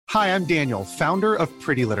Hi, I'm Daniel, founder of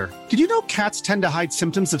Pretty Litter. Did you know cats tend to hide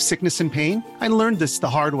symptoms of sickness and pain? I learned this the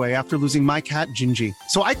hard way after losing my cat, Gingy.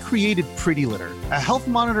 So I created Pretty Litter, a health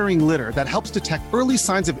monitoring litter that helps detect early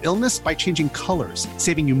signs of illness by changing colors,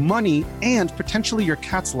 saving you money and potentially your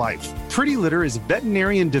cat's life. Pretty Litter is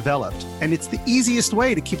veterinarian developed, and it's the easiest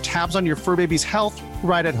way to keep tabs on your fur baby's health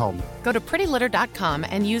right at home. Go to prettylitter.com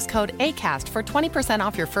and use code ACAST for 20%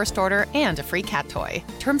 off your first order and a free cat toy.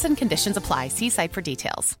 Terms and conditions apply. See site for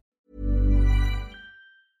details.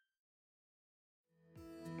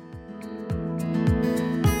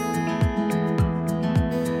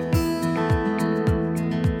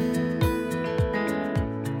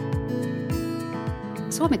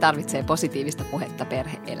 Suomi tarvitsee positiivista puhetta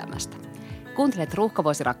perhe-elämästä. Kuuntelet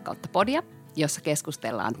Ruuhkavuosi rakkautta -podia, jossa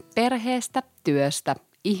keskustellaan perheestä, työstä,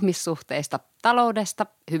 ihmissuhteista, taloudesta,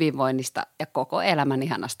 hyvinvoinnista ja koko elämän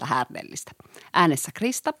ihanasta härdellistä. Äänessä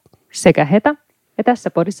Krista sekä Heta, ja tässä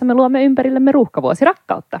podissa me luomme ympärillemme ruuhkavuosi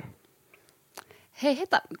rakkautta. Hei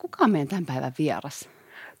Heta, kuka on meidän tämän päivän vieras?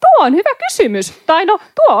 Tuo on hyvä kysymys. Tai no,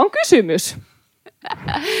 tuo on kysymys.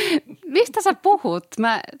 Mistä sä puhut?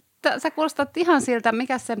 Sä kuulostat ihan siltä,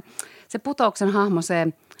 mikä se Putouksen hahmo, se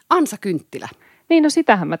Ansa Kynttilä. Niin, no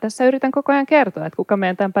sitähän mä tässä yritän koko ajan kertoa, että kuka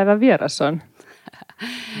meidän tämän päivän vieras on.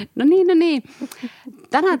 No niin.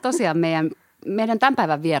 Tänään tosiaan meidän tämän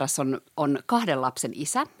päivän vieras on 2 lapsen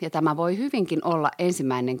isä, ja tämä voi hyvinkin olla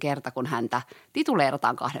ensimmäinen kerta, kun häntä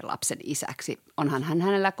tituleerataan 2 lapsen isäksi. Onhan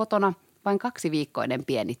hänellä kotona vain 2-viikkoinen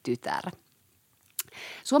pieni tytär.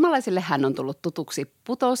 Suomalaisille hän on tullut tutuksi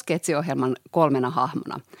Putous-sketsiohjelman 3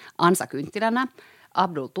 hahmona, Ansa Kynttilänä,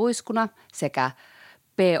 Abdul Tuiskuna sekä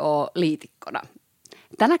P.O. Liitikkona.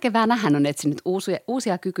 Tänä keväänä hän on etsinyt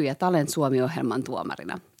uusia kykyjä Talent Suomi-ohjelman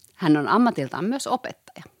tuomarina. Hän on ammatiltaan myös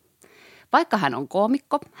opettaja. Vaikka hän on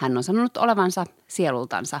koomikko, hän on sanonut olevansa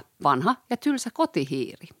sielultansa vanha ja tylsä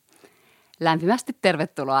kotihiiri. Lämpimästi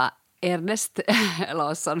tervetuloa Ernest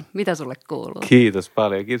Lawson. Mitä sulle kuuluu? Kiitos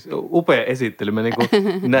paljon. Kiitos. Upea esittely. Mä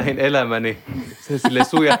näin elämäni sen sille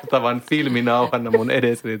sujahtavan filminauhana mun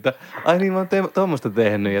edessä. Ai niin, mä oon tuommoista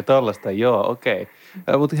tehnyt ja tollaista. Joo, okei.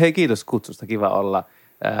 Mutta hei, kiitos kutsusta. Kiva olla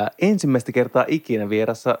ensimmäistä kertaa ikinä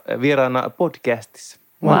vieraana podcastissa.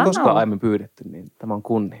 Mä oon koskaan aiemmin pyydetty, niin tämä on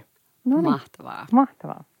kunnia. No niin.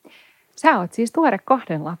 Mahtavaa. Sä oot siis tuore 2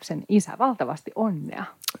 lapsen isä. Valtavasti onnea.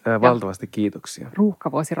 Valtavasti kiitoksia.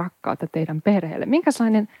 Ruuhkavuosi rakkautta teidän perheelle.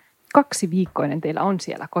 Minkälainen 2-viikkoinen teillä on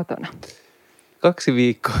siellä kotona?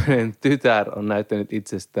 2-viikkoinen tytär on näyttänyt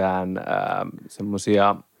itsestään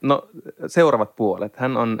semmoisia, seuraavat puolet.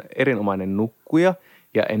 Hän on erinomainen nukkuja,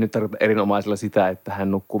 ja en nyt tarkoita erinomaisella sitä, että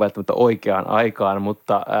hän nukkuu välttämättä oikeaan aikaan,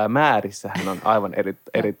 mutta määrissä hän on aivan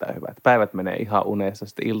erittäin hyvä. Päivät menee ihan unessa,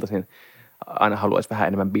 sitten iltaisin aina haluaisi vähän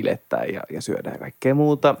enemmän bilettää ja syödä ja kaikkea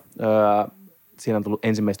muuta. Siinä on tullut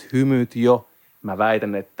ensimmäiset hymyt jo. Mä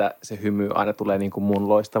väitän, että se hymy aina tulee niin kuin mun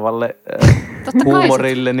loistavalle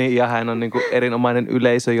huumorilleni ja hän on niin kuin erinomainen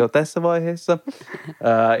yleisö jo tässä vaiheessa.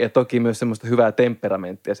 Ja toki myös semmoista hyvää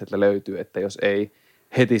temperamenttia sieltä löytyy, että jos ei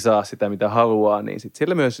heti saa sitä mitä haluaa, niin sitten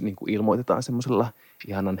siellä myös niin kuin ilmoitetaan semmoisella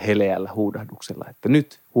ihanan heleällä huudahduksella, että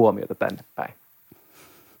nyt huomiota tänne päin.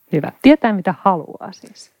 Hyvä. Tietää mitä haluaa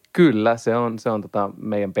siis. Kyllä, se on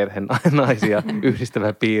meidän perheen naisia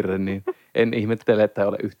yhdistävä piirre, niin en ihmettele, että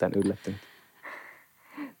ole yhtään yllättynyt.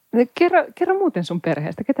 Kerro muuten sun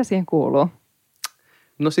perheestä. Ketä siihen kuuluu?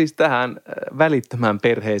 No siis tähän välittömään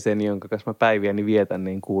perheeseen, jonka kanssa mä päiviäni vietän,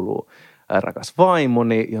 niin kuuluu rakas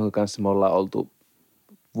vaimoni, jonka kanssa me ollaan oltu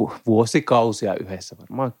vuosikausia yhdessä.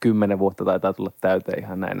 Varmaan 10 vuotta taitaa tulla täyteen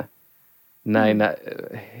ihan näinä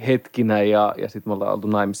hetkinä ja sitten me ollaan oltu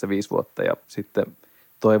naimissa 5 vuotta ja sitten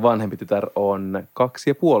toi vanhempi tytär on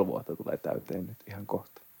 2,5 vuotta tulee täyteen nyt ihan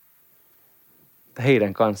kohta.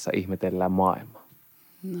 Heidän kanssa ihmetellään maailmaa.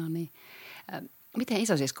 No niin. Miten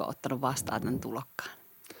isosisko on ottanut vastaan tämän tulokkaan?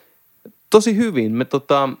 Tosi hyvin.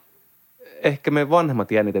 Ehkä me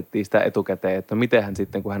vanhemmat jännitettiin sitä etukäteen, että miten hän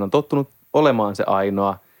sitten, kun hän on tottunut olemaan se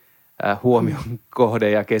ainoa huomion kohde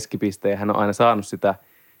ja keskipiste, ja hän on aina saanut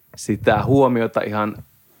sitä huomiota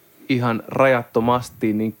ihan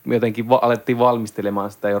rajattomasti, niin jotenkin alettiin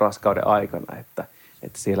valmistelemaan sitä jo raskauden aikana, että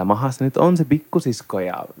siellä mahassa nyt on se pikkusisko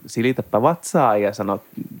ja silitäpä vatsaa ja sano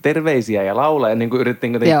terveisiä ja laulaa. Ja niin kuin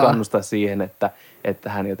yritettiin jotenkin kannustaa siihen, että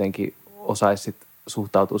hän jotenkin osaisi sit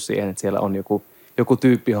suhtautua siihen, että siellä on joku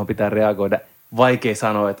tyyppi, johon pitää reagoida. Vaikea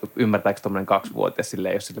sanoa, että ymmärtääkö tuommoinen 2-vuotias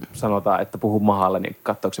silleen, jos sille sanotaan, että puhu mahalla, niin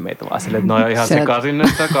katsoako se meitä vaan silleen, että no ihan sekaisin,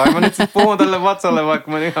 että kai mä nyt sitten puhun tälle vatsalle,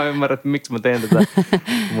 vaikka mä en ihan ymmärrä, että miksi mä teen tätä.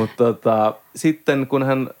 Mutta sitten kun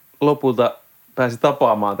hän lopulta pääsi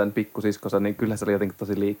tapaamaan tämän pikkusiskonsa, niin kyllä se oli jotenkin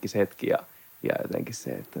tosi liikkis hetki Ja jotenkin se,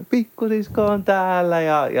 että pikkusisko on täällä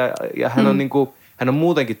ja hän on niinku, hän on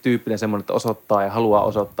muutenkin tyyppinen semmoinen, että osoittaa ja haluaa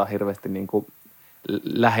osoittaa hirveästi niinku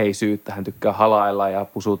läheisyyttä. Hän tykkää halailla ja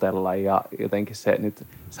pusutella ja jotenkin se nyt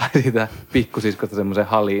sai siitä pikkusiskosta semmoisen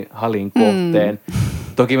halin kohteen.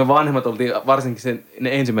 Toki me vanhemmat oltiin varsinkin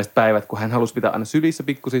ne ensimmäiset päivät, kun hän halusi pitää aina sylissä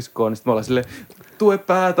pikkusiskoon, niin sitten me ollaan silleen, tue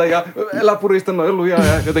päätä ja älä purista noin lujaa.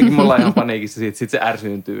 Ja jotenkin me ollaan ihan paniikissa siitä, sitten se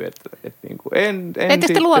ärsyyntyy, että niinku, ette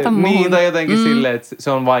sitten luota muuhun. Niin, tai jotenkin silleen, että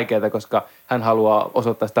se on vaikeaa, koska hän haluaa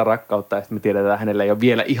osoittaa sitä rakkautta ja sitten me tiedetään, että hänellä ei ole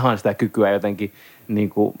vielä ihan sitä kykyä jotenkin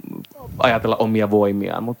niinku ajatella omia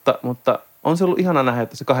voimiaan. Mutta on se ollut ihana nähdä,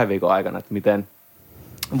 että se 2 viikon aikana, että miten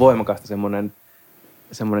voimakasta semmoinen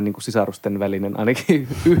niin kuin sisarusten välinen, ainakin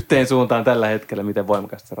yhteen suuntaan tällä hetkellä, miten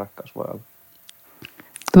voimakasta se rakkaus voi olla.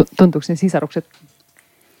 Tuntuuko ne sisarukset,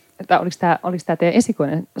 että oliko tämä teidän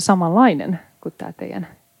esikoinen samanlainen kuin tämä teidän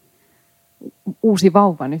uusi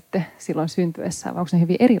vauva nyt silloin syntyessään, vai onko ne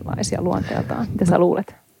hyvin erilaisia luonteeltaan? Mitä sä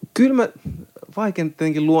luulet? Kyllä mä, vaikea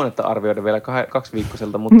tietenkin luonnetta arvioida vielä 2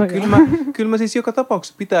 viikkoiselta, mutta no kyllä mä siis joka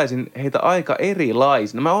tapauksessa pitäisin heitä aika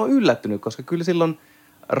erilaisina. Mä oon yllättynyt, koska kyllä silloin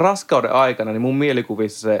raskauden aikana, niin mun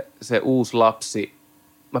mielikuvissa se uusi lapsi,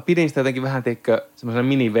 mä pidin sitä jotenkin vähän semmoisena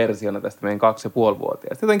miniversiona tästä meidän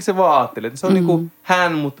 2,5-vuotiaasta. Jotenkin se vaan ajatteli, että se on niinku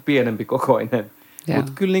hän, mutta pienempi kokoinen.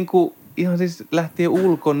 Mutta kyllä niinku ihan siis lähtien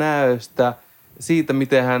ulkonäöstä, siitä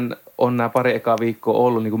miten hän on nämä 2 ekaa viikkoa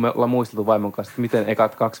ollut, niin kuin me ollaan muisteltu vaimon kanssa, että miten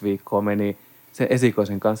ekat 2 viikkoa meni sen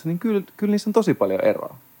esikoisen kanssa, niin kyllä niissä on tosi paljon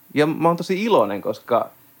eroa. Ja mä oon tosi iloinen, koska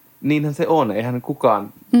niinhän se on. Eihän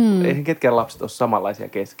ketkään lapset ole samanlaisia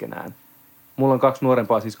keskenään. Mulla on 2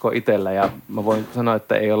 nuorempaa siskoa itsellä ja mä voin sanoa,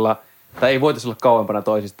 että ei voitaisi olla kauempana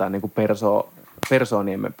toisistaan niin kuin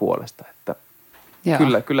persooniemme puolesta. Että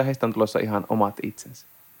kyllä heistä on tulossa ihan omat itsensä.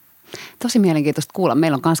 Tosi mielenkiintoista kuulla.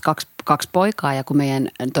 Meillä on myös kaksi poikaa ja kun meidän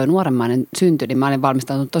toi nuoremmainen syntyi, niin mä olin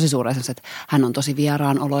valmistautunut tosi suuressa, että hän on tosi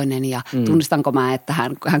vieraanoloinen ja tunnistanko mä, että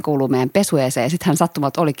hän kuuluu meidän pesueeseen. Ja sitten hän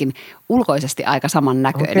sattumalta olikin ulkoisesti aika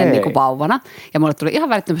samannäköinen niin kuin vauvana. Ja mulle tuli ihan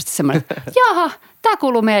välittömästi semmoinen, että jaha, tämä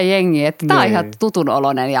kuuluu meidän jengiin, että tämä on ihan tutun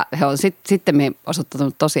oloinen ja he on sitten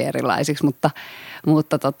osoittanut tosi erilaisiksi, mutta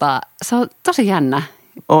se on tosi jännä.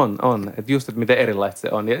 On. Että just, että miten erilaista se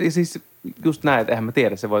on. Ja siis just näin, että eihän mä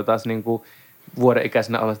tiedä, se voi taas niinku vuoden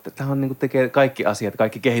ikäisenä olla, että tämä on niinku tekee kaikki asiat,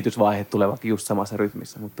 kaikki kehitysvaiheet tulevat just samassa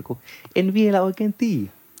rytmissä, mutta kun en vielä oikein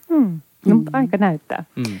tiedä. No, mutta aika näyttää.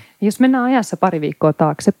 Jos mennään ajassa 2 viikkoa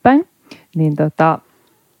taaksepäin, niin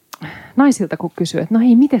naisilta kun kysyy, että no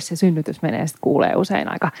hei, miten se synnytys menee, sitten kuulee usein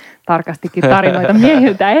aika tarkastikin tarinoita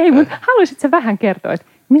miehiltä. Ei, mutta haluaisitko vähän kertoa, että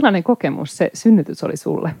millainen kokemus se synnytys oli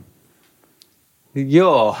sulle?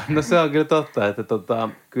 Joo, no se on kyllä totta, että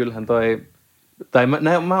kyllähän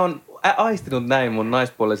mä oon aistinut näin mun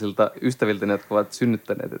naispuolisilta ystäviltäni, jotka ovat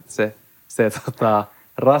synnyttäneet, että se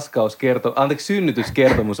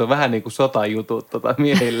synnytyskertomus on vähän niin kuin sotajutut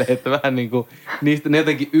miehille, että vähän niin kuin niistä ne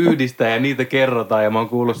jotenkin yhdistää ja niitä kerrotaan ja mä oon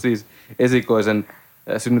kuullut siis esikoisen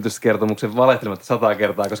synnytyskertomuksen valehtelematta 100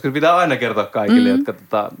 kertaa, koska se pitää aina kertoa kaikille,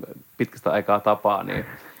 jotka pitkästä aikaa tapaa, niin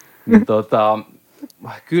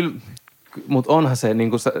kyllä. Mutta onhan se, niin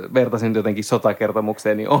kuin vertasin jotenkin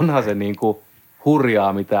sotakertomukseen, niin onhan se niin kuin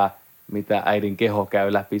hurjaa, mitä äidin keho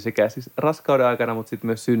käy läpi sekä siis raskauden aikana, mutta sitten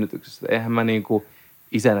myös synnytyksessä. Eihän mä niin kuin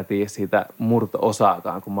isänä tiedä siitä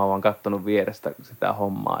murto-osaakaan, kun mä oon vaan katsonut vierestä sitä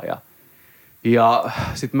hommaa. Ja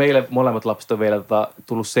sitten meille molemmat lapset on vielä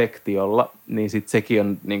tullut sektiolla, niin sitten sekin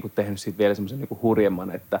on niin kuin tehnyt siitä vielä semmoisen niin kuin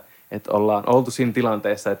hurjemman, että ollaan oltu siinä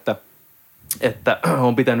tilanteessa, että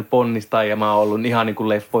on pitänyt ponnistaa ja mä oon ollut ihan niin kuin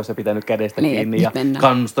leffoissa pitänyt kädestä kiinni ja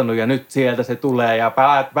kannustanut ja nyt sieltä se tulee ja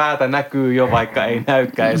päätä näkyy jo, vaikka ei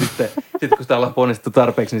näykään. Ja sitten kun sitä ollaan ponnistettu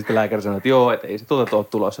tarpeeksi, niin sitten lääkäri sanoo, että joo, että ei se ole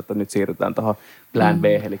tulossa, että nyt siirrytään tuohon plan B,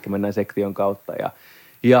 eli mennään sektion kautta.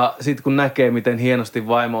 Ja sitten kun näkee, miten hienosti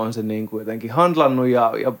vaimo on se niin kuin jotenkin handlannut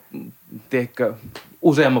ja tiedätkö,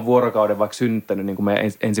 useamman vuorokauden vaikka synnyttänyt, niin kuin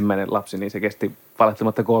meidän ensimmäinen lapsi, niin se kesti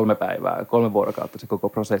valehtelematta 3 päivää, 3 vuorokautta se koko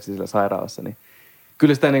prosessi siellä sairaalassa, niin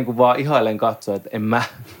kyllä sitä niin kuin vaan ihailen katsoa, että mä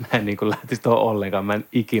en niin kuin lähtisi tuohon ollenkaan, mä en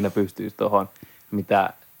ikinä pystyisi tuohon,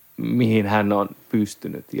 mihin hän on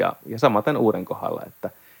pystynyt ja samaten uuden kohdalla,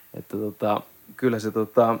 että kyllä se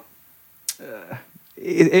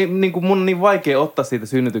ei, niin kuin mun on niin vaikea ottaa siitä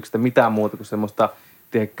synnytyksestä mitään muuta kuin semmoista,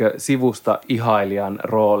 tiedätkö, sivusta ihailijan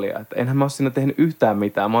roolia. Että enhän mä ole siinä tehnyt yhtään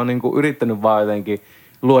mitään. Mä oon niin kuin yrittänyt vaan jotenkin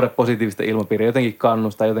luoda positiivista ilmapiiriä, jotenkin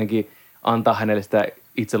kannustaa, jotenkin antaa hänelle sitä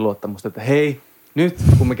itseluottamusta, että hei, nyt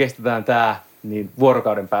kun me kestetään tää, niin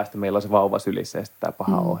vuorokauden päästä meillä on se vauva sylissä ja sitten tää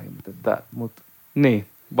paha ohi. Mutta niin,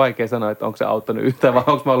 vaikea sanoa, että onko se auttanut yhtään vai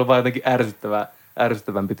onko mä ollut vaan jotenkin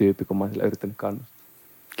ärsyttävämpi tyyppi, kun mä oon sillä yrittänyt kannustaa.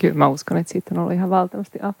 Kyllä mä uskon, että siitä on ollut ihan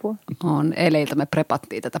valtavasti apua. On. Eileiltä me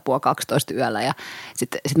prepattiin tätä 12 yöllä ja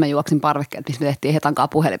sitten mä juoksin parvekkeet, missä me tehtiin Hetankaa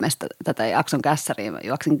puhelimesta tätä jakson kässäriin. Mä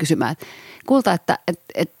juoksin kysymään, että kulta, että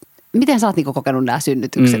miten sä oot niinku kokenut nämä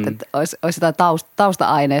synnytykset, että olisi jotain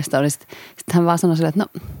tausta-aineistoa. Niin sitten hän vaan sanoi silleen,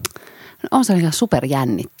 että on se ihan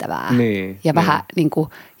superjännittävää ja vähän niin kuin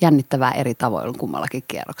jännittävää eri tavoilla kummallakin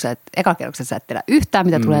kierroksella. Eka kierroksella sä et tiedä yhtään,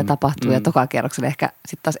 mitä tulee tapahtua ja toka kierroksella ehkä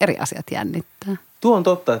sitten taas eri asiat jännittää. Tuo on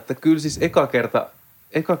totta, että kyllä siis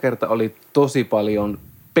eka kerta oli tosi paljon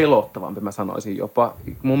pelottavampi, mä sanoisin jopa.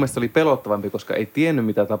 Mun mielestä oli pelottavampi, koska ei tiennyt,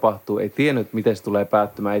 mitä tapahtuu, ei tiennyt, miten se tulee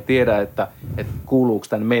päättymään, ei tiedä, että kuuluuko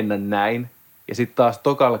tämän mennä näin. Ja sitten taas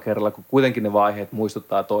tokalla kerralla, kun kuitenkin ne vaiheet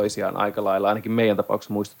muistuttaa toisiaan aika lailla, ainakin meidän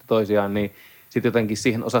tapauksessa muistutti toisiaan, niin sitten jotenkin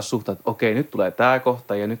siihen osasi suhtautua, että okei, nyt tulee tämä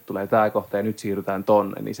kohta ja nyt tulee tämä kohta ja nyt siirrytään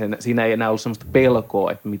tonne. Niin siinä ei enää ollut semmoista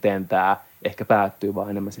pelkoa, että miten tämä ehkä päättyy, vaan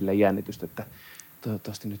enemmän silleen jännitystä, että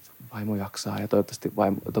toivottavasti nyt vaimo jaksaa ja toivottavasti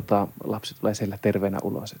lapsi tulee siellä terveenä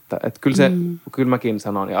ulos. Että kyllä mäkin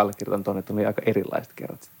sanon ja allekirjoitan tuonne, että oli aika erilaiset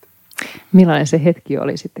kerrat sitten. Millainen se hetki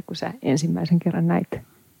oli sitten, kun sä ensimmäisen kerran näit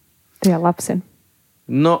teidän lapsen?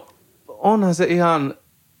 No onhan se ihan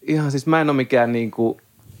siis mä en ole mikään niinku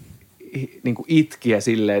itkiä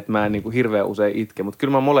silleen, että mä en niinku hirveän usein itke, mutta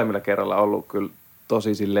kyllä mä oon molemmilla kerralla ollut kyllä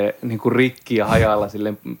tosi silleen niinku rikki ja hajalla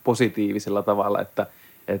silleen positiivisella tavalla,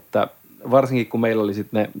 että varsinkin kun meillä oli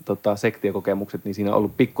sitten ne sektiokokemukset, niin siinä on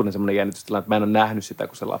ollut pikkuinen semmoinen jännitystilanne, että mä en ole nähnyt sitä,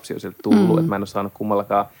 kun se lapsi on sieltä tullut, että mä en ole saanut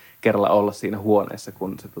kummallakaan kerralla olla siinä huoneessa,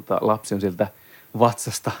 kun se lapsi on sieltä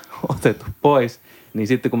vatsasta otettu pois. Niin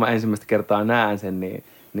sitten kun mä ensimmäistä kertaa näen sen, niin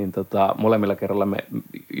molemmilla kerralla me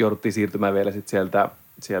jouduttiin siirtymään vielä sitten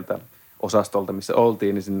sieltä osastolta, missä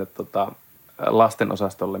oltiin, niin sinne lasten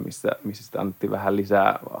osastolle, missä sitten annettiin vähän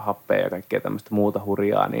lisää happea ja kaikkea tämmöistä muuta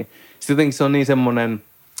hurjaa. Niin sitten jotenkin se on niin semmoinen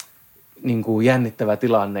niin kuin jännittävä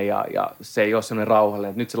tilanne ja se ei ole semmoinen rauhallinen,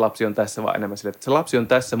 että nyt se lapsi on tässä, vaan enemmän sille, että se lapsi on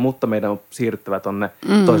tässä, mutta meidän on siirryttävä tonne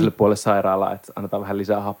toiselle puolelle sairaalaa, että annetaan vähän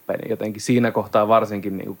lisää happea. Niin jotenkin siinä kohtaa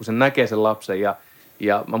varsinkin, niin kun se näkee sen lapsen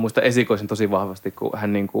ja mä muistan esikoisen tosi vahvasti, kun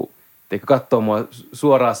hän niin kuin, katsoo mua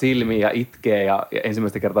suoraan silmiin ja itkee ja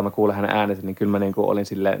ensimmäistä kertaa mä kuulen hänen äänensä, niin kyllä mä niin kuin olin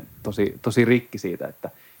silleen tosi rikki siitä, että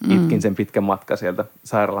itkin sen pitkän matkan sieltä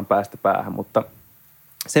sairaalan päästä päähän, mutta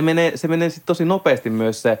se menee sitten tosi nopeasti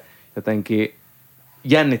myös se jotenkin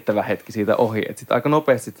jännittävä hetki siitä ohi. Että sitten aika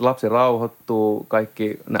nopeasti sit lapsi rauhoittuu,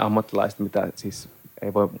 kaikki ne ammattilaiset, mitä siis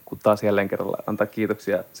ei voi taas jälleen kerralla antaa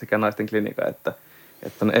kiitoksia sekä naisten klinikan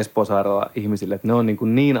että ne Espoon sairaala ihmisille, että ne on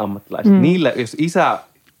niin ammattilaiset. Niillä, jos isä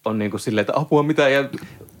on niin kuin silleen, että apua mitä ja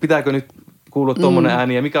pitääkö nyt kuulua tuommoinen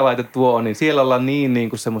ääni ja mikä laite tuo on, niin siellä ollaan niin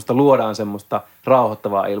kuin semmoista, luodaan semmoista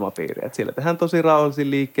rauhoittavaa ilmapiiriä. Että siellä tehdään tosi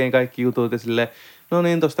rauhallisin liikkeen kaikki jutut ja silleen, no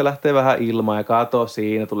niin, tuosta lähtee vähän ilmaa ja kato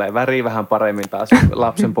siinä, tulee väri vähän paremmin taas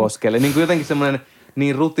lapsen poskelle. Niin kuin jotenkin semmoinen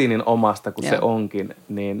niin rutiinin omasta kuin se onkin,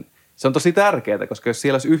 niin se on tosi tärkeää, koska jos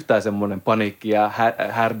siellä olisi yhtään semmoinen paniikki ja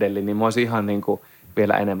härdelli, niin mä olisin ihan niin kuin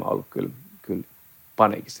vielä enemmän ollut kyllä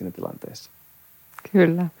paniikissa siinä tilanteessa.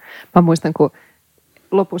 Kyllä. Mä muistan, kun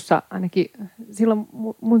lopussa ainakin silloin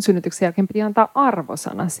mun synnytyksen jälkeen piti antaa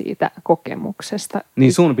arvosana siitä kokemuksesta.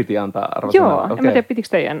 Niin sun piti antaa arvosana? Joo, okay. En mä tiedä, pitikö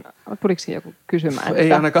teidän, tuliko joku kysymään?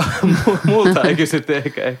 Ei ainakaan, multa ei kysytty,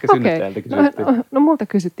 ehkä synnyttäjältä kysyttiin. No multa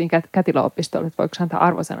kysyttiin kätilöopistolla, että voiko antaa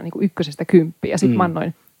arvosana niin 1–10 ja sitten mä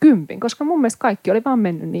annoin 10, koska mun mielestä kaikki oli vaan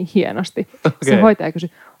mennyt niin hienosti. Okay. Se hoitaja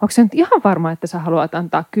kysyi, onko se nyt ihan varma, että sä haluat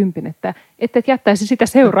antaa 10, että et jättäisi sitä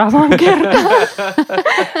seuraavaan kertaan.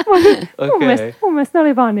 Mun mielestä ne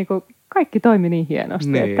oli vaan niin kuin, kaikki toimi niin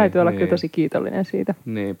hienosti, että täytyy olla kyllä tosi kiitollinen siitä.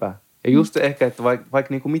 Niinpä. Ja just se ehkä, että vaikka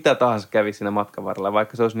niin kuin mitä tahansa kävi siinä matkan varrella,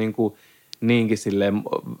 vaikka se olisi niin kuin niinkin silleen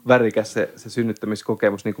värikäs se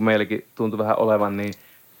synnyttämiskokemus, niin kuin meilläkin tuntui vähän olevan, niin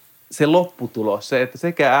se lopputulos, se, että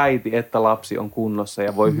sekä äiti että lapsi on kunnossa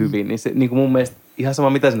ja voi hyvin, niin se niin kuin mun mielestä ihan sama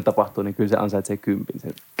mitä sinne tapahtuu, niin kyllä se ansaitsee 10 se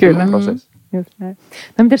prosessi. Just näin.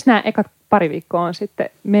 No mites nämä ekat pari viikkoa on sitten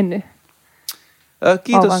mennyt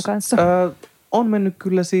kiitos. kanssa? On mennyt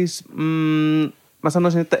kyllä siis, mä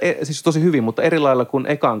sanoisin, että siis tosi hyvin, mutta eri lailla kuin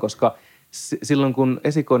ekaan, koska silloin kun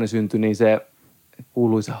esikoinen syntyi, niin se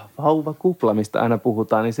kuuluisa vauvakupla, mistä aina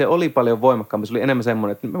puhutaan, niin se oli paljon voimakkaampi. Se oli enemmän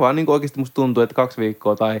semmoinen, että me vaan niin oikeasti musta tuntuu, että 2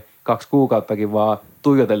 viikkoa tai 2 kuukauttakin vaan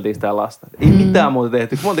tuijoteltiin sitä lasta. Ei mitään muuta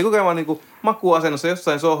tehty. Me oltiin koko ajan vaan niin makuasennossa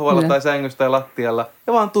jossain sohvalla tai sängyssä tai lattialla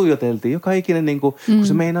ja vaan tuijoteltiin. Joka ikinen, niin kuin, kun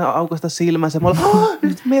se meinaa aukaista silmänsä, mä olin,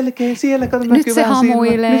 nyt melkein siellä, kato näkyy vähän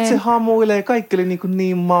silmä. Nyt se hamuilee. Kaikki oli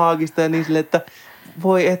niin maagista ja niin silleen, että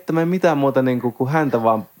voi että mä en mitään muuta niin kuin häntä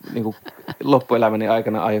vaan niin kuin loppuelämäni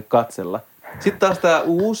aikana aio katsella. Sitten taas tämä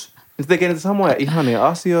uusi, se tekee niitä samoja ihania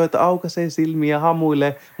asioita, aukaisee silmiä,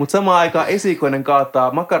 hamuilee, mutta samaan aikaan esikoinen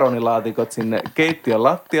kaataa makaronilaatikot sinne keittiön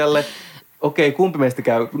lattialle. Okei, kumpi meistä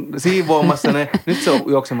käy siivoamassa ne, nyt se on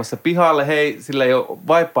juoksemassa pihalle, hei, sillä ei ole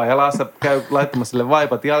vaippaa jalassa, käy laittamassa sille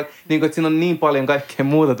vaipat jalkaan. Niin kuin, että siinä on niin paljon kaikkea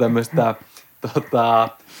muuta tämmöistä,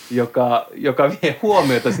 joka vie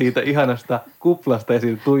huomiota siitä ihanasta kuplasta ja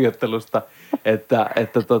siitä tuijottelusta, että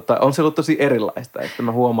on se ollut tosi erilaista. Että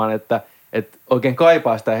mä huomaan, että oikein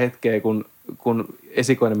kaipaa sitä hetkeä, kun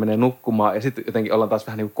esikoinen menee nukkumaan ja sitten jotenkin ollaan taas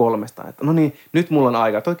vähän niin kuin kolmestaan. Että no niin, nyt mulla on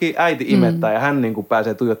aika. Toki äiti imettää ja hän niin kuin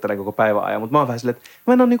pääsee tuijottelemaan koko päivän ajan, mutta mä oon vähän silleen, että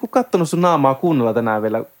mä en ole niin kuin kattonut sun naamaa kunnolla tänään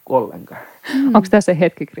vielä ollenkaan. Onko tässä se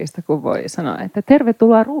hetki, Krista, kun voi sanoa, että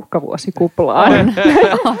tervetuloa ruuhkavuosikuplaan?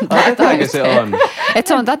 Tätäkö se on? Et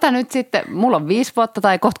se on tätä nyt sitten, mulla on 5 vuotta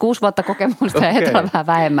tai kohta 6 vuotta kokemusta ja heitä on vähän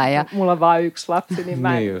vähemmän. Ja... Mulla on vaan 1 lapsi, niin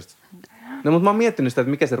mä en... Niin just. No mutta mä oon miettinyt sitä,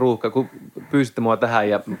 että mikä se ruuhka, kun pyysitte mua tähän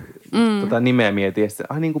ja nimeä mietin. Ja sitten,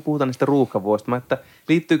 niin kuin puhutaan niistä ruuhkavuosista, että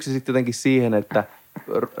liittyykö se sitten jotenkin siihen, että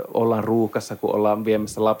ollaan ruuhkassa, kun ollaan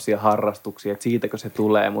viemässä lapsia harrastuksiin, että siitäkö se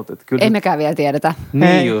tulee. Mutta kyllä ei mekään vielä tiedetä.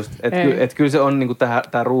 Niin just, että kyllä se on, niin kuin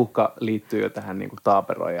tämä ruuhka liittyy jo tähän niin kuin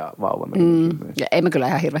taaperoon ja vauvameniin. Ja ei me kyllä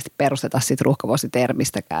ihan hirveästi perusteta siitä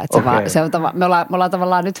ruuhkavuositermistäkään. Että se on me ollaan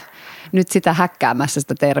tavallaan nyt sitä häkkäämässä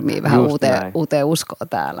sitä termiä vähän uuteen uskoon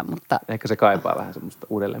täällä. Mutta... Ehkä se kaipaa vähän semmoista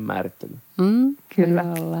uudelleen määrittelyä. Kyllä.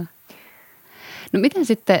 No miten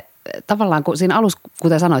sitten tavallaan, kun siinä alussa,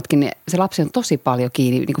 kuten sanoitkin, niin se lapsi on tosi paljon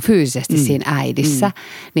kiinni niin kuin fyysisesti siinä äidissä.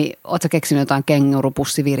 Niin ootko sä keksinyt jotain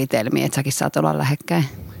kengurupussiviritelmiä, että säkin saat olla lähekkäin?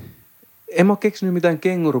 En mä ole keksinyt mitään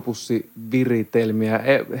kengurupussiviritelmiä.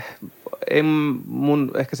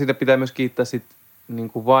 Ehkä siitä pitää myös kiittää sit niin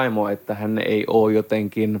kuin vaimoa, että hän ei ole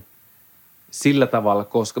jotenkin sillä tavalla,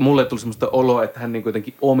 koska mulle tuli semmoista oloa, että hän niin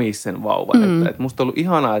jotenkin omisi sen vauvan. Että musta on ollut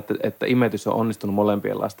ihanaa, että imetys on onnistunut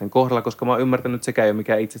molempien lasten kohdalla, koska mä oon ymmärtänyt, että sekään ei ole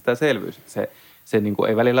mikään itsestäänselvyys. Se niin kuin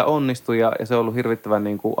ei välillä onnistu ja se on ollut hirvittävän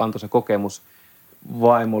niin kuin antoisa kokemus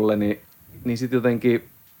vaimolle, niin sitten jotenkin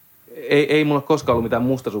ei mulla koskaan ollut mitään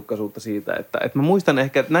mustasukkaisuutta siitä. Että mä muistan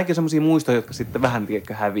ehkä, että nämäkin on semmoisia muistoja, jotka sitten vähän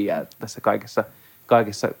häviää tässä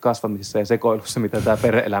kaikessa kasvamisessa ja sekoilussa, mitä tämä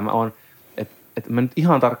perhe-elämä on. Että mä nyt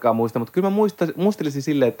ihan tarkkaan muista, mutta kyllä mä muistelisin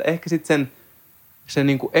silleen, että ehkä sitten sen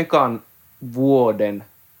niin kuin ekan vuoden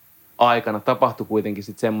aikana tapahtui kuitenkin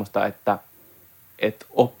sitten semmoista, että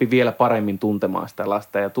oppi vielä paremmin tuntemaan sitä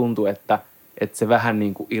lasta ja tuntui, että se vähän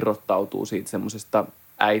niin kuin irrottautuu siitä semmoisesta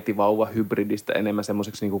äiti-vauva-hybridistä enemmän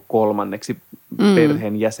semmoiseksi niin kuin kolmanneksi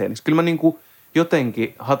perheen jäseneksi. Kyllä mä niin kuin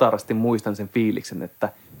jotenkin hatarasti muistan sen fiiliksen, että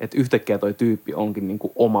yhtäkkiä toi tyyppi onkin niin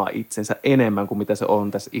kuin oma itsensä enemmän kuin mitä se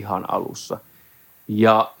on tässä ihan alussa.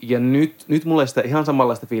 Ja nyt mulla ei sitä ihan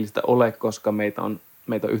samanlaista fiilistä ole, koska meitä on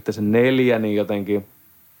yhteensä 4, niin jotenkin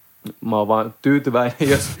mä oon vaan tyytyväinen,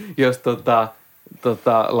 jos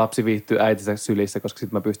lapsi viihtyy äitinsä sylissä, koska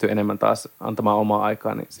sitten mä pystyn enemmän taas antamaan omaa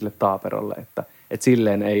aikaani sille taaperolle, että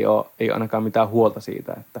silleen ei ole ainakaan mitään huolta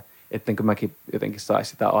siitä, että ettenkö mäkin jotenkin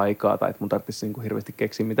saisi sitä aikaa tai että mun tarvitsisi niin kuin hirveästi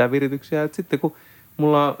keksiä mitään virityksiä. Et sitten kun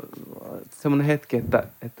mulla on semmoinen hetki, että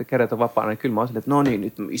kädet on vapaana, niin kyllä mä oon silleen, että no niin,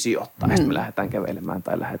 nyt isi ottaa ja sitten me lähdetään kävelemään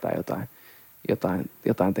tai lähdetään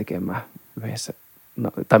jotain tekemään yhdessä.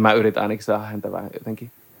 No, tai mä yritän ainakin saada häntä vähän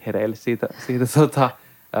jotenkin hereille siitä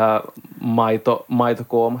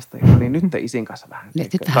maitokoomasta. Ja niin nyt te isin kanssa vähän.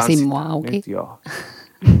 Nyt vähän simmua auki. Nyt joo.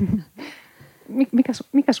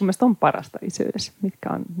 Mikä sun mielestä on parasta isyydessä? Mitkä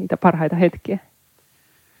on niitä parhaita hetkiä?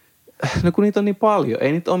 No kun niitä on niin paljon.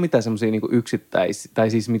 Ei niitä ole mitään semmoisia niin kuin yksittäisiä, tai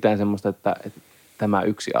siis mitään semmoista, että tämä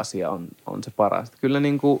yksi asia on se paras. Kyllä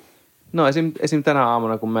niin kuin, no esim. Tänä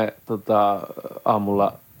aamuna, kun me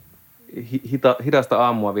aamulla hidasta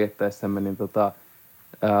aamua viettäessämme, niin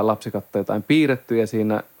lapsi katsoi jotain piirrettyä ja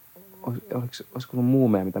siinä, olisiko ollut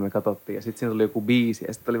muumeja, mitä me katsottiin. Ja sitten siinä tuli joku biisi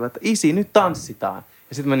ja sitten oli vaan, että isi, nyt tanssitaan.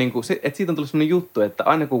 Ja sitten että siitä on tullut sellainen juttu, että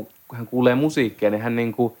aina kun hän kuulee musiikkia, niin hän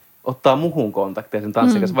niin kuin ottaa muhun kontakteja sen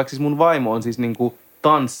tanssin kanssa. Vaikka siis mun vaimo on siis niin kuin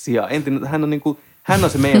tanssija. Hän on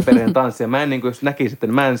se meidän perheen tanssija. Mä en niin kuin, jos näkisi, että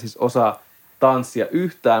mä en siis osaa tanssia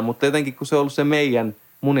yhtään, mutta jotenkin kun se on ollut se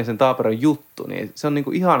mun ja sen taaperon juttu, niin se on niin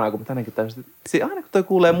kuin ihanaa, kun mä tänäänkin täysin, että aina kun toi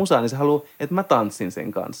kuulee musaa, niin se haluaa, että mä tanssin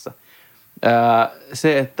sen kanssa.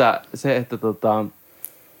 Se, että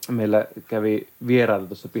meillä kävi vierailta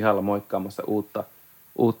tuossa pihalla moikkaamassa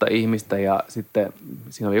uutta ihmistä ja sitten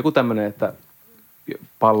siinä oli joku tämmöinen, että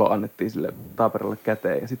pallo annettiin sille taaperille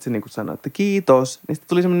käteen ja sitten se niinku sanoi, että kiitos. Niin sitten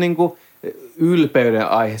tuli semmoinen niinku ylpeyden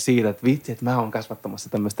aihe siitä, että vitsi, että mä oon kasvattamassa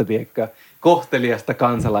tämmöistä kohteliasta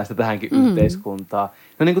kansalaista tähänkin yhteiskuntaan.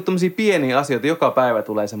 No niinku tämmöisiä pieniä asioita, joka päivä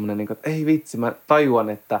tulee semmoinen, niinku, että ei vitsi, mä tajuan,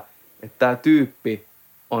 että tämä tyyppi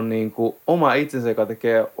on niin kuin oma itsensä, joka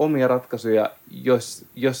tekee omia ratkaisuja,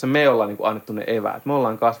 jossa me ollaan niin kuin annettu ne eväät. Me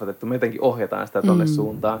ollaan kasvatettu, me jotenkin ohjataan sitä tonne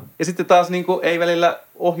suuntaan. Ja sitten taas niin kuin ei välillä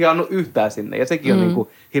ohjaannut yhtään sinne. Ja sekin on niin kuin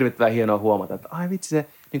hirvittävän hienoa huomata, että ai vitsi, se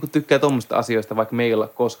niin kuin tykkää tuommoista asioista, vaikka me ei olla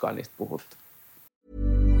koskaan niistä puhuttu.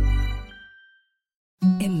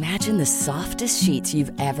 Imagine the softest sheets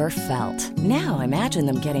you've ever felt. Now imagine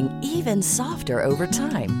them getting even softer over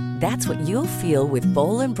time. That's what you'll feel with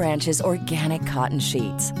Boll & Branch's organic cotton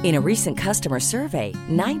sheets. In a recent customer survey,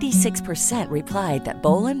 96% replied that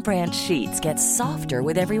Boll & Branch sheets get softer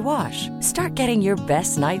with every wash. Start getting your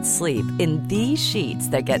best night's sleep in these sheets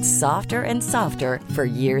that get softer and softer for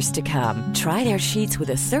years to come. Try their sheets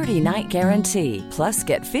with a 30-night guarantee. Plus,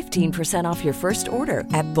 get 15% off your first order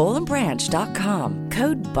at bollandbranch.com.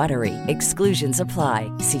 Code BUTTERY. Exclusions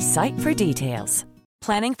apply. See site for details.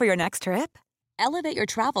 Planning for your next trip? Elevate your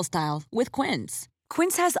travel style with Quince.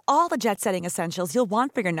 Quince has all the jet-setting essentials you'll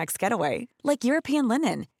want for your next getaway, like European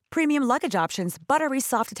linen, premium luggage options, buttery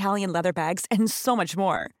soft Italian leather bags, and so much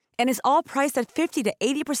more. And is all priced at 50 to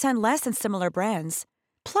 80% less than similar brands.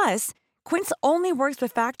 Plus, Quince only works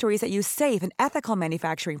with factories that use safe and ethical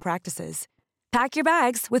manufacturing practices. Pack your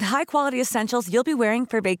bags with high-quality essentials you'll be wearing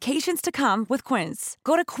for vacations to come with Quince.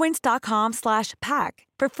 Go to quince.com/pack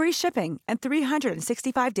for free shipping and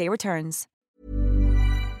 365-day returns.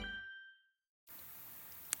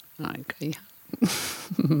 Aika ihana.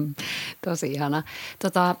 Tosi ihana.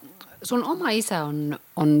 Sun oma isä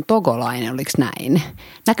on togolainen, oliko näin?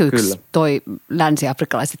 Näkyykö toi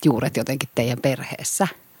länsi-afrikkalaiset juuret jotenkin teidän perheessä?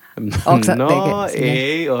 No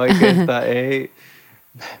ei oikeastaan, ei.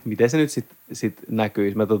 Miten se nyt sit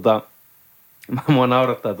näkyisi? Mua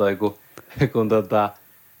naurattaa toi, kun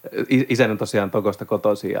isäni on tosiaan Togosta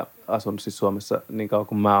kotoisin ja asunut siis Suomessa niin kauan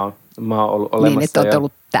kuin mä oon ollut olemassa. Niin, että olette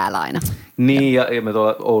ollut täällä aina. Niin, ja me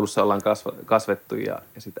tuolla Oulussa ollaan kasvettu ja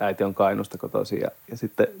sitten äiti on Kainuusta kotoisin. Ja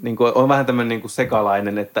sitten niin kuin, on vähän tämmöinen niin kuin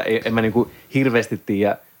sekalainen, että en mä niin kuin hirveästi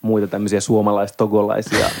tiedä muita tämmöisiä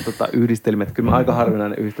suomalais-togolaisia yhdistelmiä. Että kyllä me aika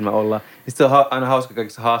harvinainen yhdistelmä ollaan. Ja sitten se on aina hauska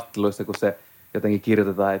kaikissa haastatteluissa, kun se jotenkin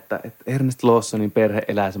kirjoitetaan, että Ernest Lawsonin perhe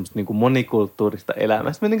elää semmoista niin kuin monikulttuurista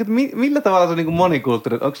elämää. Sitten mä niin, että millä tavalla se on niin kuin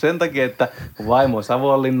monikulttuurista? Onko se sen takia, että mun vaimo on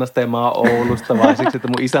Savonlinnasta ja mä oon Oulusta, vai siksi, että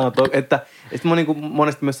mun isä on että sitten mä oon niin kuin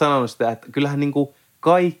monesti myös sanonut sitä, että kyllähän niin kuin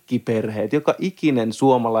kaikki perheet, joka ikinen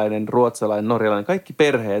suomalainen, ruotsalainen, norjalainen, kaikki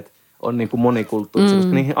perheet on niin kuin monikulttuurisia,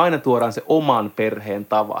 koska niihin aina tuodaan se oman perheen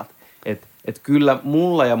tavat. Että kyllä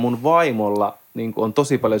mulla ja mun vaimolla niin kuin on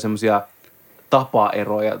tosi paljon semmoisia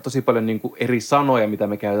tapaeroja, tosi paljon niin kuin eri sanoja, mitä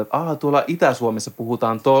me käytetään. Tuolla Itä-Suomessa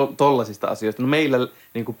puhutaan tollasista asioista. No meillä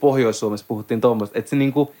niin kuin Pohjois-Suomessa puhuttiin tuommoista. Että se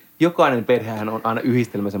niin kuin, jokainen perhehän on aina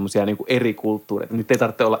yhdistelmä semmoisia niin kuin eri kulttuureita. Niitä ei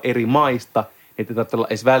tarvitse olla eri maista, niitä ei tarvitse olla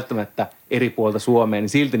edes välttämättä eri puolta Suomea, niin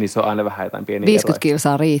silti niissä on aina vähän jotain pieniä 50 eroja.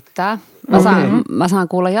 kilsaa riittää. Mä saan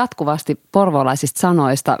kuulla jatkuvasti porvoolaisista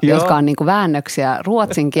sanoista, jotka on niinku väännöksiä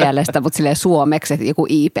ruotsin kielestä, mutta silleen suomeksi, että joku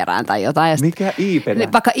i-perään tai jotain. Mikä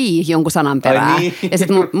i-perään? Vaikka i jonkun sanan perään. Niin. Ja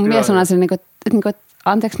sitten mun mies on aina että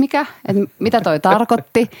anteeksi mikä? Että mitä toi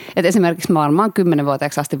tarkoitti? Että esimerkiksi mä varmaan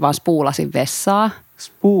 10-vuotiaaksi asti vaan spuulasin vessaa.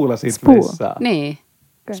 Spuulasit vessaa? Niin.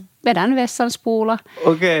 Okay. Vedän vessan spuula.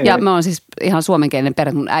 Okay. Ja mä oon siis ihan suomenkielinen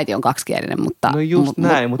perhe, mun äiti on kaksikielinen, mutta... No just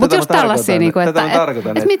näin, mutta just tällaisia, niin kuin,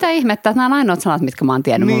 että mitä ihmettä, että nämä on ainoat sanat, mitkä mä oon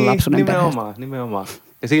tiennyt mun lapsuuden perheestä. Nimenomaan.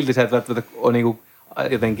 Ja silti sä et välttämättä niin kuin,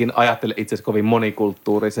 jotenkin ajattele itseäsi kovin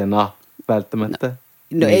monikulttuurisena välttämättä. No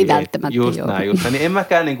niin, ei välttämättä, just näin. Niin en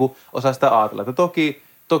mäkään niin kuin, osaa sitä ajatella. Että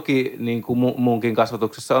toki niin kuin munkin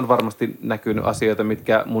kasvatuksessa on varmasti näkynyt asioita,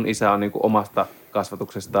 mitkä mun isä on niin kuin omasta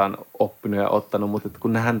kasvatuksestaan oppinut ja ottanut, mutta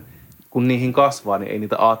kun niihin kasvaa, niin ei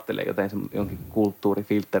niitä ajattele jonkin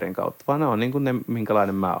kulttuurifilterin kautta, vaan ne on niin kuin ne,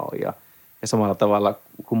 minkälainen mä oon. Ja samalla tavalla,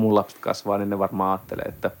 kun mun lapset kasvaa, niin ne varmaan ajattelee,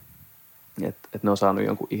 että ne on saanut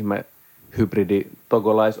jonkun ihme hybridi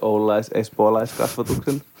togolais, oulais,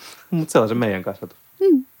 espoolaiskasvatuksen, mutta se on se meidän kasvatus.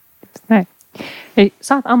 Näin. Hei,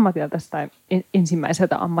 sä oot ammatiltasi tai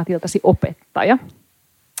ensimmäiseltä ammatiltasi opettaja.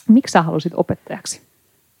 Miksi sä halusit opettajaksi?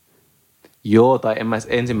 Joo, tai en mä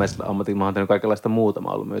ensimmäisellä ammatilla, mä oon tehnyt kaikenlaista muuta. Mä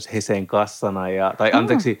oon ollut myös Hesen kassana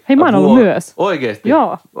Hei, mä oon ollut myös. Oikeesti?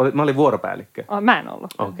 Joo. Mä olin vuoropäällikkö. Mä en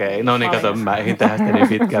ollut. Okei, no niin kato, mä ehdin tehdä sitä niin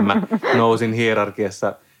pitkään. Mä nousin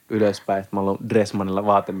hierarkiassa ylöspäin. Mä oon ollut Dressmanilla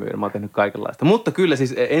vaatemyyjä. Mä oon tehnyt kaikenlaista. Mutta kyllä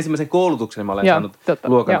siis ensimmäisen koulutuksen mä olen saanut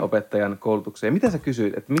luokanopettajan koulutuksen. Ja mitä sä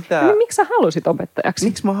kysyit? Että mitä... No, miksi sä halusit opettajaksi?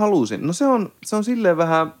 Miksi mä halusin? No se on silleen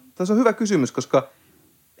vähän, se on hyvä kysymys, koska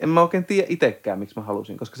en mä oikein tiedä itsekään, miksi mä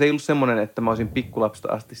halusin. Koska se ei ollut semmoinen, että mä olisin pikkulapsesta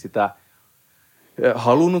asti sitä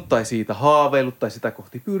halunnut tai siitä haaveillut tai sitä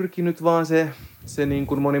kohti pyrkinyt, vaan se niin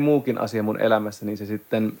kuin moni muukin asia mun elämässä, niin se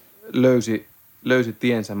sitten löysi löysi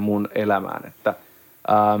tiensä mun elämään, että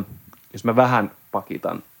jos mä vähän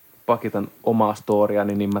pakitan omaa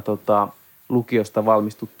storiani, niin mä lukiosta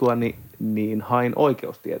valmistuttua, niin hain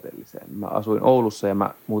oikeustieteelliseen. Mä asuin Oulussa ja mä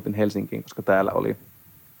muutin Helsinkiin, koska täällä oli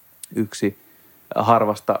yksi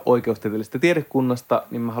harvasta oikeustieteellisestä tiedekunnasta,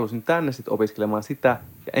 niin mä halusin tänne sitten opiskelemaan sitä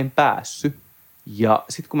ja en päässyt. Ja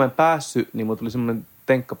sitten kun mä en päässyt, niin mulla tuli semmoinen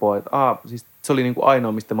tenkkapoo, että siis se oli niinku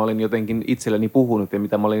ainoa, mistä mä olin jotenkin itselleni puhunut ja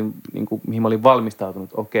mitä mä olin, niinku, mihin mä olin valmistautunut.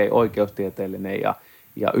 Okei, oikeustieteellinen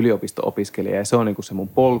ja yliopisto-opiskelija ja se on niinku se mun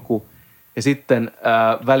polku. Ja sitten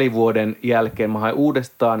välivuoden jälkeen mä hain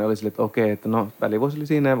uudestaan ja oli silleen, että okei, että no välivuosi oli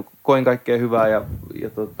siinä ja koin kaikkea hyvää ja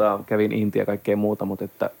kävin Intia ja kaikkea muuta, mutta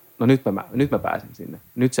että no nyt mä pääsin sinne.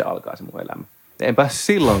 Nyt se alkaa se mun elämä. Ja en päässyt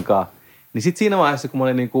silloinkaan. Niin sitten siinä vaiheessa, kun mä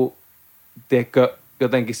olin niinku, tiedätkö,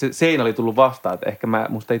 jotenkin se seinä oli tullut vastaan, että ehkä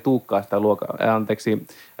musta ei tuukkaa sitä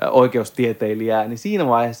oikeustieteilijää, niin siinä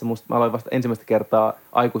vaiheessa mä aloin vasta ensimmäistä kertaa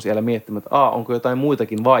aikuisiällä miettimään, että onko jotain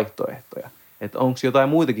muitakin vaihtoehtoja. Että onko jotain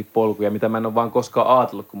muitakin polkuja, mitä mä en ole vaan koskaan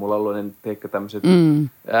ajatellut, kun mulla on ollut tämmöiset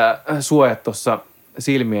suojat tuossa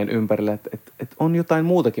silmien ympärillä, että on jotain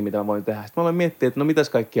muutakin, mitä mä voin tehdä. Sitten mä aloin miettiä, että no mitäs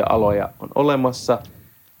kaikkia aloja on olemassa.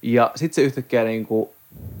 Ja sitten se yhtäkkiä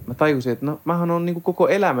mä tajusin, että no mähän on koko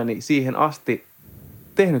elämäni siihen asti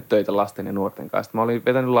tehnyt töitä lasten ja nuorten kanssa. Mä olin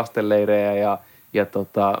vetänyt lastenleirejä ja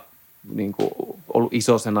ollut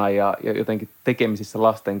isosena ja jotenkin tekemisissä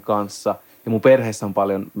lasten kanssa. Ja mun perheessä on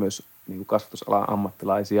paljon myös kasvatusalan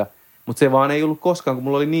ammattilaisia. Mutta se vaan ei ollut koskaan, kun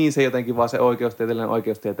mulla oli niin se jotenkin vaan se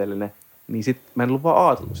oikeustieteellinen, niin sitten mä en ollut vaan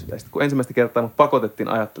ajatellut sitä. Sitten kun ensimmäistä kertaa mut pakotettiin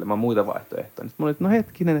ajattelemaan muita vaihtoehtoja, niin sitten mä olin, että no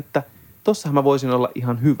hetkinen, että tossahan mä voisin olla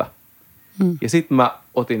ihan hyvä. Ja sitten mä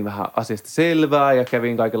otin vähän asiasta selvää ja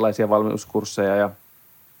kävin kaikenlaisia valmennuskursseja ja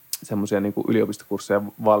semmoisia yliopistokursseja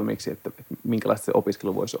valmiiksi, että minkälaista se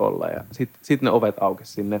opiskelu voisi olla. Ja sitten ne ovet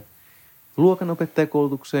aukesi sinne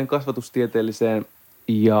luokanopettajakoulutukseen, kasvatustieteelliseen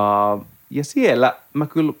ja siellä mä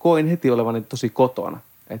kyllä koin heti olevani tosi kotona.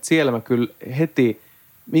 Että siellä mä kyllä heti,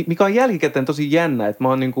 mikä on jälkikäteen tosi jännä, että mä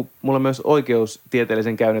oon mulla on myös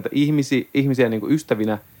oikeustieteellisen käyneitä ihmisiä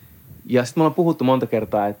ystävinä. Ja sitten me ollaan puhuttu monta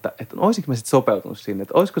kertaa, että olisiko mä sitten sopeutunut sinne,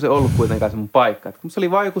 että olisiko se ollut kuitenkaan se mun paikka. Että se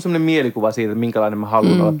oli vaan joku semmoinen mielikuva siitä, että minkälainen mä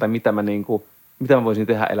haluan olla tai mitä mä voisin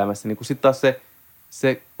tehdä elämässä. Sitten taas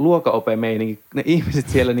se luokaope-meininki, ne ihmiset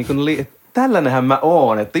siellä, että tällainenhän mä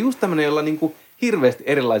oon. Että just tämmöinen, jolla hirveästi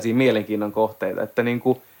erilaisia mielenkiinnon kohteita. Että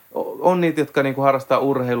on niitä, jotka harrastaa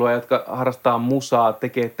urheilua, jotka harrastaa musaa,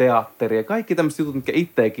 tekee teatteria. Kaikki tämmöiset jutut, mitkä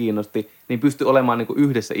itseä kiinnosti, niin pystyy olemaan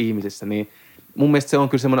yhdessä ihmisessä. Niin mun mielestä se on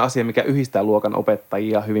kyllä semmoinen asia, mikä yhdistää luokan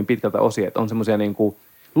opettajia hyvin pitkältä osin. Että on semmoisia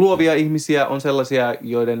luovia ihmisiä, on sellaisia,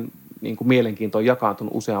 joiden mielenkiinto on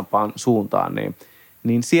jakaantunut useampaan suuntaan.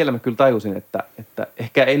 Niin siellä mä kyllä tajusin, että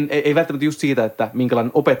ehkä ei välttämättä just siitä, että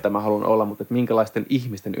minkälainen opettaja mä haluan olla, mutta että minkälaisten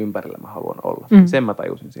ihmisten ympärillä mä haluan olla. Sen mä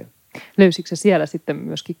tajusin siellä. Löysitkö siellä sitten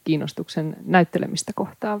myöskin kiinnostuksen näyttelemistä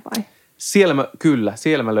kohtaan vai?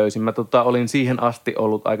 Siellä mä löysin. Mä olin siihen asti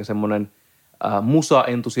ollut aika semmoinen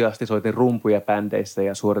musa-entusiasti, soitin rumpuja bändeissä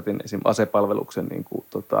ja suoritin esimerkiksi asepalveluksen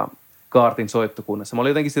kaartin soittokunnassa. Mä olin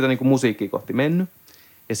jotenkin sitä musiikkia kohti mennyt.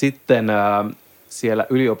 Ja sitten siellä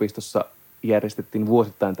yliopistossa järjestettiin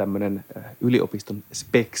vuosittain tämmöinen yliopiston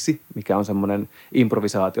speksi, mikä on semmoinen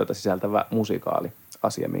improvisaatiota sisältävä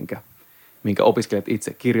musikaaliasia, minkä opiskelijat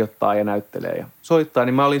itse kirjoittaa ja näyttelee ja soittaa.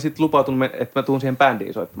 Niin mä olin sitten lupautunut, että mä tuun siihen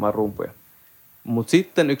bändiin soittamaan rumpuja. Mutta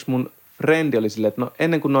sitten yksi mun frendi oli silleen, että no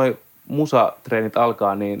ennen kuin noi musatreenit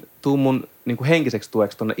alkaa, niin tuu mun henkiseksi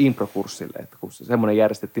tueksi tonne improkurssille, että kun semmoinen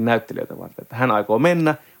järjestettiin näyttelijöitä varten, että hän aikoo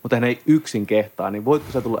mennä, mutta hän ei yksin kehtaa, niin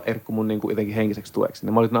voitko sä tulla Erkku mun jotenkin henkiseksi tueksi?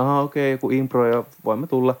 Niin mä olin, että okei, joku impro ja voimme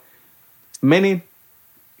tulla. Sitten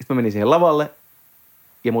mä menin siihen lavalle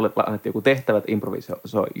ja mulle annettiin joku tehtävä, että improvisoi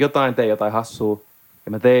tein jotain hassua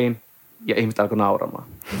ja mä tein ja ihmiset alkoi nauramaan.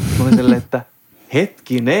 Mä olin silleen, että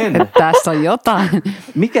hetkinen. Tässä on jotain.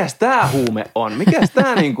 Mikäs tää huume on? Mikäs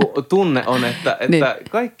tää tunne on, että niin.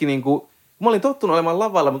 Kaikki mä olin tottunut olemaan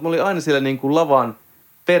lavalla, mutta mä olin aina siellä lavan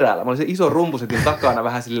perällä. Mä olin se iso rumpusetin takana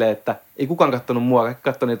vähän silleen, että ei kukaan kattonut mua. Kaikki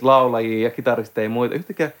katsoi niitä laulajia ja kitaristeja ja muita.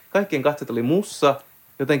 Yhtäkkiä kaikkien katseet oli mussa.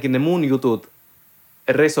 Jotenkin ne mun jutut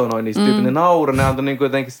resonoi niistä. Ne nauroi, ne antoi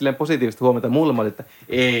jotenkin silleen positiivista huomiota mulle. Mä olin, että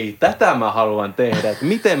ei, tätä mä haluan tehdä. Että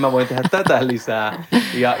miten mä voin tehdä tätä lisää.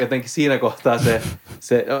 Ja jotenkin siinä kohtaa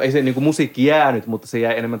ei se musiikki jäänyt, mutta se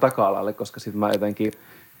jäi enemmän taka-alalle, koska sitten mä jotenkin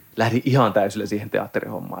lähdin ihan täysille siihen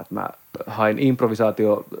teatterihommaan. Että mä hain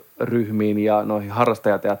improvisaatioryhmiin ja noihin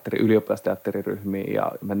ylioppilasteatteriryhmiin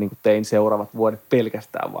ja mä tein seuraavat vuodet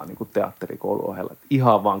pelkästään vaan teatterikouluohella.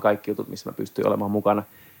 Ihan vaan kaikki jutut, missä mä pystyin olemaan mukana,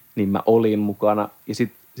 niin mä olin mukana. Ja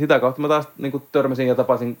sitä kautta mä taas törmäsin ja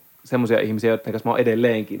tapasin semmoisia ihmisiä, joiden kanssa mä oon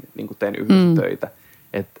edelleenkin niin kuin teen yhdessä töitä.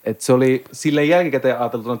 Et se oli silleen jälkikäteen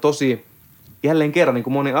ajateltuna tosi, jälleen kerran niin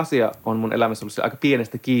kuin moni asia on mun elämässä ollut aika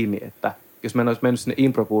pienestä kiinni, että jos mä en olisi mennyt sinne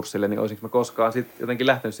improkurssille, niin olisinko mä koskaan sitten jotenkin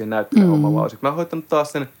lähtenyt siihen näyttelemään omaa, vai olisinko mä hoitanut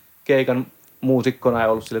taas sen keikan muusikkona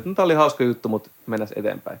ja ollut silleen, että tää oli hauska juttu, mutta mennään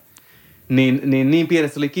eteenpäin. Niin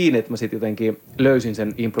pienestä oli kiinni, että mä sitten jotenkin löysin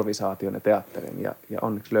sen improvisaation ja teatterin ja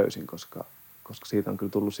onneksi löysin, koska siitä on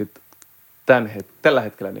kyllä tullut sitten tällä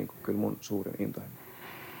hetkellä niin kuin kyllä mun suurin intohimo.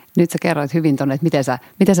 Nyt sä kerroit hyvin tuonne, että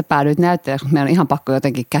miten sä päädyit näyttelijäksi, mutta meidän on ihan pakko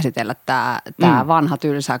jotenkin käsitellä tämä vanha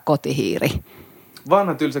tylsä kotihiiri.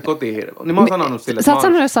 Vanha tylsä kotihiiri. Niin mä oon sanonut sille, sä oot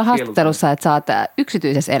sanonut jossain haastattelussa, että sä oot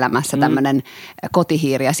yksityisessä elämässä tämmöinen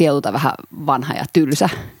kotihiiri ja sielulta vähän vanha ja tylsä.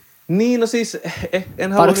 Niin, no siis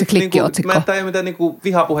en halua mä en tajua mitään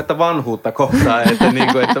vihapuhetta vanhuutta kohtaan,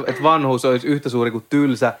 että vanhuus olisi yhtä suuri kuin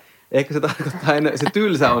tylsä. Ehkä se tarkoittaa, se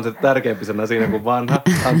tylsä on se tärkeämpi sana siinä kuin vanha.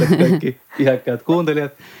 Anteeksi kaikki iäkkäät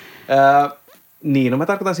kuuntelijat. Niin, no mä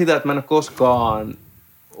tarkoitan sitä, että mä en ole koskaan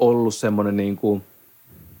ollut semmoinen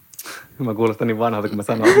mä kuulostan niin vanhalta, kun mä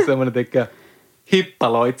sanon, semmoinen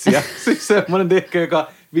hippaloitsija. Siis semmoinen joka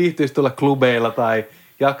viihtyisi tulla klubeilla tai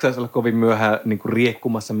jaksaisi olla kovin myöhään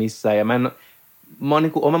riekkumassa missään. Ja mä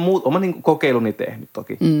oon kokeiluni tehnyt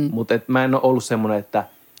toki, mutta mä en ole ollut semmoinen, että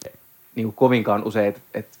kovinkaan usein,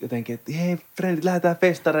 että jotenkin, että hei frendit, lähdetään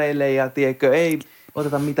festareille ja tiedätkö, ei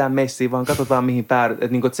oteta mitään messiä, vaan katsotaan mihin päädyt.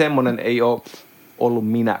 Että semmoinen ei ole ollut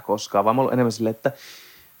minä koskaan, vaan mä oon ollut enemmän silleen, että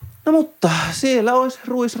no mutta siellä olisi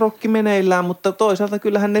ruisrokki meneillään, mutta toisaalta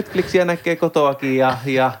kyllähän Netflixiä näkee kotoakin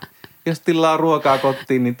ja jos tilaa ruokaa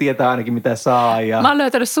kotiin, niin tietää ainakin mitä saa. Ja... Mä oon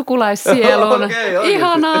löytänyt sukulaissielun. Okay,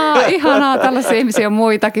 ihanaa, tällaisia ihmisiä on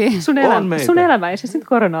muitakin. Sun elämä ei siis nyt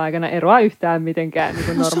korona-aikana eroa yhtään mitenkään niin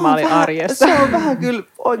kuin normaali arjessa. Se on vähän kyllä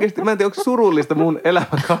oikeasti, mä en tiedä, onko surullista mun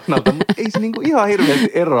elämän kannalta, mutta ei se ihan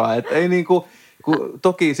hirveästi eroa. Että ei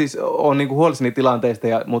toki siis on huolissani tilanteista,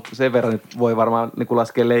 mutta sen verran nyt voi varmaan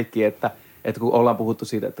laskea leikkiä, että kun ollaan puhuttu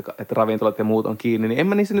siitä, että ravintolat ja muut on kiinni, niin en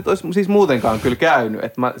mä niissä nyt olisi siis muutenkaan kyllä käynyt.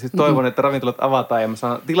 Että mä siis toivon, että ravintolat avataan ja mä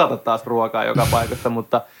saan tilata taas ruokaa joka paikasta,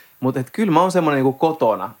 mutta että kyllä mä oon semmoinen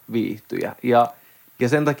kotona viihtyjä. Ja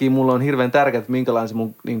sen takia mulla on hirveän tärkeää, että minkälainen se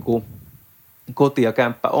mun koti ja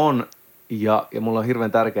kämppä on. Ja mulla on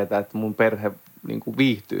hirveän tärkeää, että mun perhe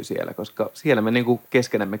viihtyy siellä, koska siellä me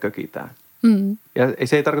keskenämme kökitään. Ja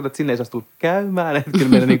se ei tarkoita, että sinne ei saisi tulla käymään, että kyllä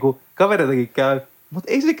meillä kavereitakin käy.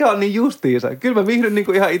 Mutta ei sekään ole niin justiinsa. Kyllä mä viihdyn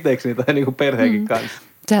ihan itsekseni tai perheenkin kanssa.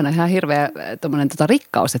 Sehän on ihan hirveä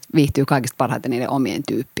rikkaus, että viihtyy kaikista parhaiten niiden omien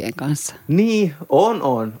tyyppien kanssa. Niin,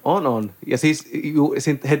 on. Ja siis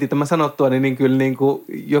heti tämän sanottua, niin kyllä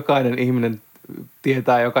jokainen ihminen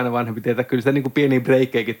tietää, jokainen vanhempi tietää, kyllä sitä pieniä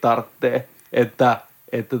breikkejäkin tarvitsee. Että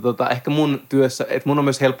ehkä mun työssä, että mun on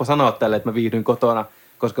myös helppo sanoa tälle, että mä viihdyn kotona,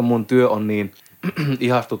 koska mun työ on niin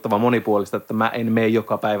ihastuttava monipuolista, että mä en mene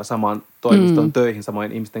joka päivä samaan toimistoon töihin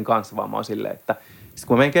samojen ihmisten kanssa, vaan mä oon silleen, että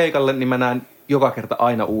kun mä menen keikalle, niin mä näen joka kerta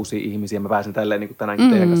aina uusia ihmisiä. Mä pääsen tälleen niin kuin tänäänkin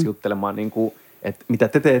teidän kanssa juttelemaan, että mitä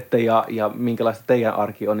te teette ja minkälaista teidän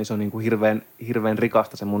arki on, niin se on hirveän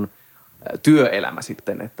rikasta se mun työelämä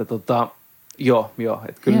sitten. Että joo,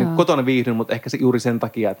 että kyllä kotona viihdyn, mutta ehkä se juuri sen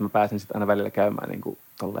takia, että mä pääsen sitten aina välillä käymään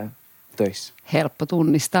tolleen töissä. Helppo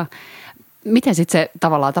tunnistaa. Miten sitten se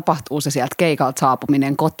tavallaan tapahtuu se sieltä keikalta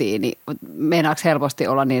saapuminen kotiin, niin meinaako helposti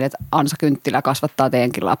olla niin, että Ansa Kynttilä kasvattaa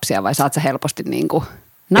teidänkin lapsia vai saat sä helposti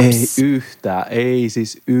naps? Ei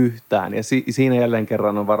siis yhtään. Ja siinä jälleen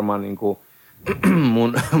kerran on varmaan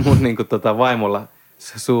mun vaimolla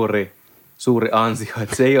se suuri ansio,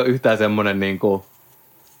 että se ei ole yhtään semmoinen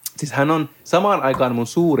siis hän on samaan aikaan mun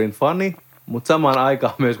suurin fani, mutta samaan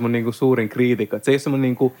aikaan myös mun suurin kriitikko. Että se ei ole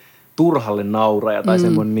semmoinen turhalle nauraja tai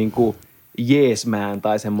semmoinen yes man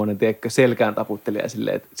tai semmoinen, tiedätkö, selkään taputtelija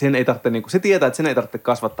silleen, että sen ei tarvitse, se tietää, että sen ei tarvitse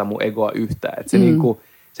kasvattaa mun egoa yhtään. Että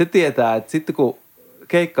se tietää, että sitten kun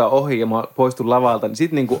keikka on ohi ja mä poistun lavalta, niin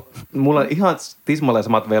sitten mulla on ihan tismalleen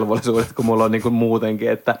samat velvollisuudet kuin mulla on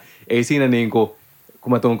muutenkin, että ei siinä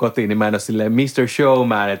kun mä tuun kotiin, niin mä en ole silleen Mr.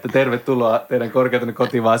 Showman, että tervetuloa teidän korkeutunut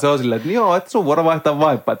kotiin, vaan se on silleen, että joo, että sun vuoro vaihtaa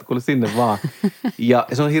vaippaa, että kuule sinne vaan. Ja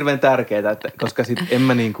se on hirveän tärkeää, että, koska sit en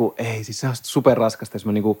mä ei, siis se on superraskasta, jos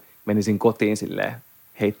mä menisin kotiin silleen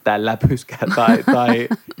heittää läpyskää tai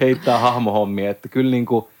heittää hahmohommia, että kyllä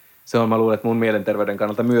se on, mä luulen, että mun mielenterveyden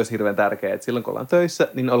kannalta myös hirveän tärkeää, että silloin kun ollaan töissä,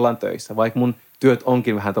 niin ollaan töissä. Vaikka mun työt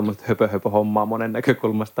onkin vähän tommoista höpö-höpö-hommaa monen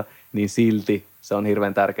näkökulmasta, niin silti se on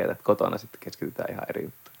hirveän tärkeää, että kotona sitten keskitytään ihan eri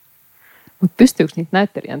juttuun. Mutta pystyykö niitä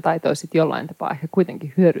näyttelijän taitoja sitten jollain tapaa ehkä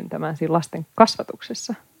kuitenkin hyödyntämään siinä lasten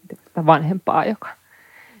kasvatuksessa? Tätä vanhempaa,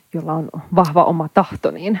 jolla on vahva oma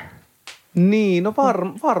tahto, niin Niin, no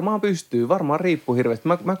varmaan pystyy. Varmaan riippuu hirveästi.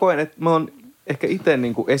 Mä koen, että mä oon ehkä itse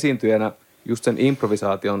niin kuin esiintyjänä just sen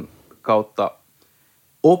improvisaation kautta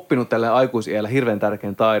oppinut tälle aikuisiällä hirveän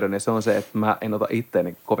tärkeän taidon, ja se on se, että mä en ota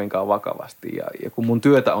itteeni kovinkaan vakavasti. Ja kun mun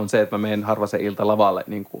työtä on se, että mä menen harva se ilta lavalle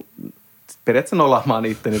niin kuin periaatteessa nolaamaan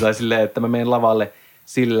itteni, tai silleen, että mä menen lavalle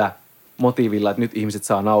sillä motiivilla, että nyt ihmiset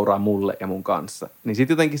saa nauraa mulle ja mun kanssa. Niin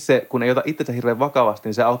sitten jotenkin se, kun ei ota itsensä hirveän vakavasti,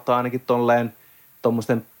 niin se auttaa ainakin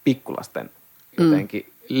tuommoisten pikkulasten jotenkin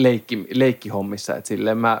leikkihommissa. Että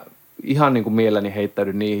silleen mä ihan niin kuin mielelläni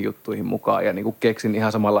heittäydyn niihin juttuihin mukaan ja niin kuin keksin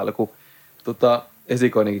ihan samalla lailla kuin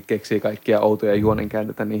esikoinenkin keksii kaikkia outoja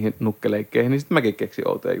juonenkäänteitä niihin nukkeleikkeihin, niin sitten mäkin keksin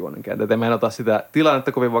outoja juonenkäänteitä. Mä en ota sitä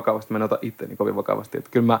tilannetta kovin vakavasti, mä en ota itseäni kovin vakavasti. Että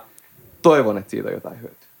kyllä mä toivon, että siitä on jotain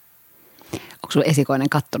hyötyä. Onko sulla esikoinen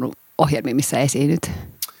kattonut ohjelmia, missä esiinnyt?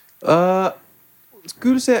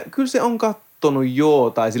 Kyllä se on kattonut joo,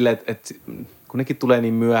 tai silleen, että kun nekin tulee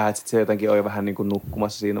niin myöhään, että se jotenkin on jo vähän niin kuin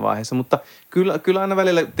nukkumassa siinä vaiheessa. Mutta kyllä aina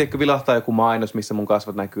välillä, tiedätkö, vilahtaa joku mainos, missä mun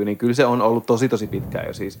kasvot näkyy, niin kyllä se on ollut tosi pitkään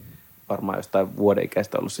jo siis. Varmaan jostain vuoden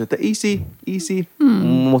ikäistä ollut se, että easy.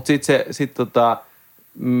 Mutta sitten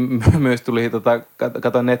myös tuli,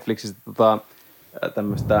 katsoin Netflixistä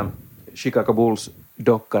tämmöistä Chicago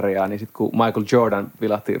Bulls-dokkaria, niin sitten kun Michael Jordan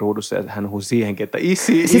vilahti ruudussa ja hän huusi siihenkin, että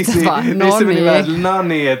easy. No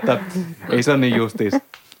niin, että ei se ole niin justiis.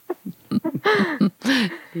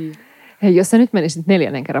 Hei, jos sä nyt menisit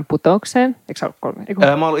 4. kerran putoukseen, eikö sä ollut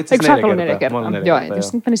 3? Mä oon itse asiassa 4 kertaa. Joo,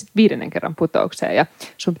 jos nyt menisit 5. kerran putoukseen ja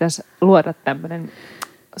sun pitäisi luoda tämmöinen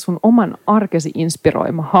sun oman arkesi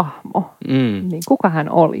inspiroima hahmo, niin kuka hän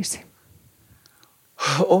olisi?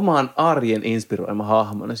 Oman arjen inspiroima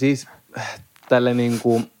hahmo. No siis tälle niin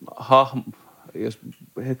kuin jos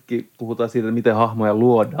hetki puhutaan siitä, että miten hahmoja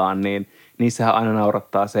luodaan, niin niissähän aina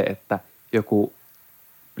naurattaa se, että joku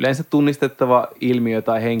yleensä tunnistettava ilmiö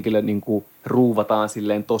tai henkilö niin kuin ruuvataan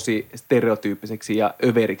silleen tosi stereotyyppiseksi ja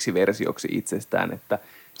överiksi versioksi itsestään, että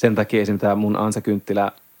sen takia esimerkiksi tämä mun Ansa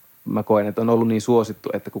Kynttilä, mä koen, että on ollut niin suosittu,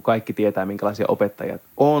 että kun kaikki tietää, minkälaisia opettajat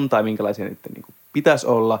on tai minkälaisia nyt niin kuin pitäisi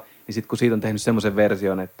olla, niin sitten kun siitä on tehnyt semmoisen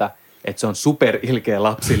version, että se on superilkeä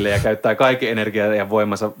lapsille ja käyttää kaiken energiaa ja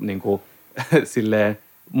voimansa niin kuin silleen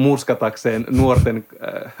murskatakseen nuorten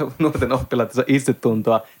oppilaittensa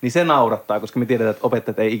itsetuntoa, niin se naurattaa, koska me tiedetään, että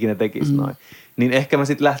opettajat ei ikinä tekisi noin. Niin ehkä mä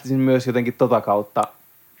sitten lähtisin myös jotenkin tota kautta,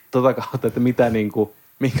 että mitä niinku,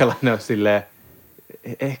 minkälainen olisi silleen,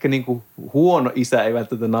 ehkä niinku huono isä ei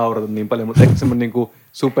välttämättä naurata niin paljon, mutta ehkä semmoinen niinku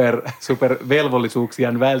super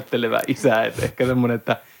velvollisuuksiaan välttelevä isä, että ehkä semmoinen,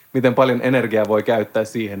 että miten paljon energiaa voi käyttää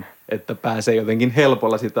siihen, että pääsee jotenkin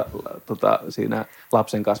helpolla siinä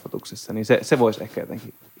lapsen kasvatuksessa, niin se voisi ehkä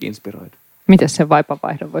jotenkin inspiroida. Miten sen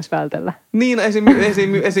vaipavaihdon voisi vältellä? Niin, no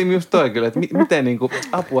esim. Just toi kyllä, että miten niinku,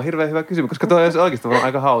 apua, hirveän hyvä kysymys, koska toi olisi oikeasti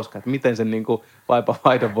aika hauska, että miten sen niinku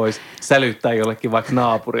vaipavaihdon voisi sälyttää jollekin vaikka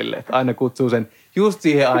naapurille, että aina kutsuu sen just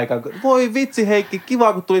siihen aikaan, voi vitsi Heikki,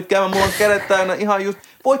 kiva kun tulit käymään, mulla on kädet täynnä ihan just,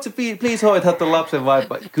 voit sä please hoitaa ton lapsen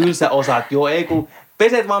vaipa? Kyllä sä osaat, joo, ei kun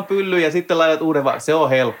peset vaan pyllyyn ja sitten laitat uuden se on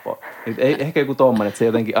helppo. Ehkä joku tommoinen, että se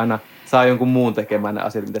jotenkin aina saa jonkun muun tekemään ne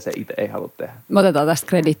asiat, mitä se itse ei halua tehdä. Me otetaan tästä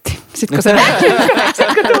krediitti. Sitten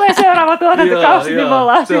kun tulee seuraava tuotantokausi, niin me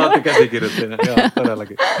ollaan se olette käsikirjoittajana, joo,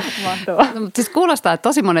 todellakin. Mahtavaa. No, mutta siis kuulostaa, että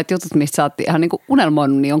tosi monet jutut, mistä sä oot ihan niin kuin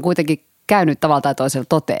unelmoinut, niin on kuitenkin käynyt tavalla tai toisella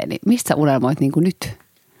toteen. Niin mistä sä unelmoit niin kuin nyt?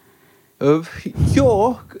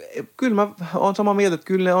 Joo, kyllä mä oon samaa mieltä, että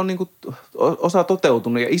kyllä ne on niinku osa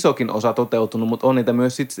toteutunut ja isokin osa toteutunut, mutta on niitä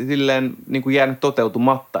myös silleen niinku jäänyt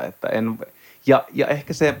toteutumatta. Että ja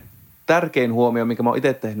ehkä se tärkein huomio, mikä mä oon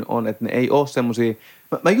itse tehnyt, on, että ne ei ole semmosia.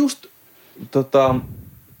 Mä just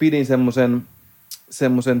pidin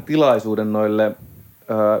semmoisen tilaisuuden noille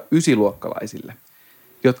ysiluokkalaisille,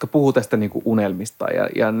 jotka puhuu tästä niinku unelmista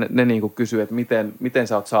ja ne niinku kysyy, että miten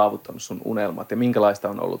sä oot saavuttanut sun unelmat ja minkälaista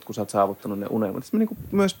on ollut, kun sä oot saavuttanut ne unelmat. Sitten mä niinku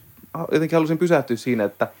myös jotenkin halusin pysähtyä siinä,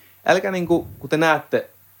 että älkää niinku, kun te näette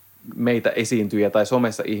meitä esiintyjiä tai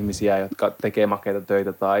somessa ihmisiä, jotka tekee makeita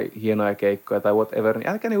töitä tai hienoja keikkoja tai whatever, niin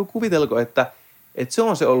älkää niinku kuvitelko, että se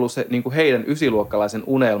on se ollut se niinku heidän ysiluokkalaisen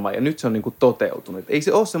unelma ja nyt se on niinku toteutunut. Ei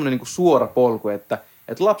se ole semmoinen niinku suora polku, että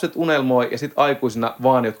lapset unelmoi ja sitten aikuisina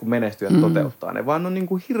vaan jotkut menestyjät toteuttaa ne, vaan on niin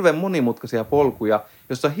kuin hirveän monimutkaisia polkuja,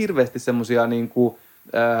 jossa on hirveästi semmoisia niin kuin,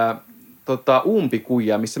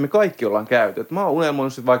 umpikujia, missä me kaikki ollaan käyty. Et mä oon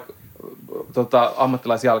unelmoinut sitten vaikka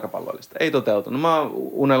ammattilaisjalkapalloilista, ei toteutunut. Mä oon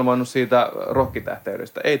unelmoinut siitä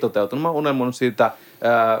rokkitähteydestä, ei toteutunut. Mä oon unelmoinut siitä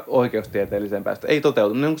oikeustieteelliseen päästä, ei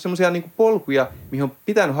toteutunut. Ne on semmoisia niin kuin polkuja, mihin on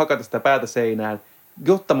pitänyt hakata sitä päätä seinään,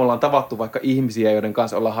 jotta me ollaan tavattu vaikka ihmisiä, joiden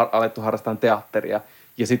kanssa ollaan alettu harrastamaan teatteria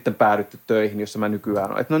ja sitten päädytty töihin, jossa mä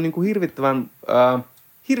nykyään olen. Että ne on niin kuin hirvittävän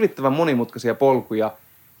hirvittävän monimutkaisia polkuja.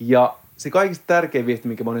 Ja se kaikista tärkein viesti,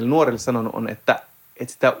 minkä mä oon nuorille sanonut, on, että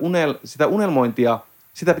sitä unelmointia,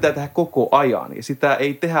 sitä pitää tehdä koko ajan. Ja sitä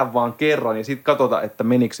ei tehdä vaan kerran ja sitten katsota, että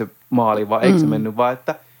menikö se maaliin vai eikö se mennyt, vaan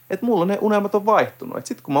että mulla ne unelmat on vaihtunut.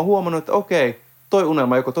 Sitten kun mä oon huomannut, että okei, toi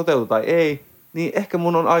unelma joko toteutuu tai ei, niin ehkä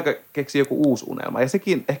mun on aika keksiä joku uusi unelma. Ja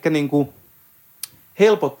sekin ehkä niinku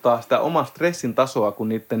helpottaa sitä oman stressin tasoa, kun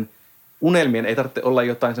niiden unelmien ei tarvitse olla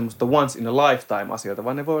jotain semmoista once in a lifetime asioita,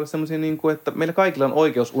 vaan ne voi olla semmoisia, niinku, että meillä kaikilla on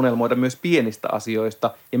oikeus unelmoida myös pienistä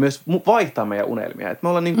asioista ja myös vaihtaa meidän unelmia. Että me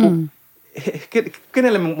ollaan niinku,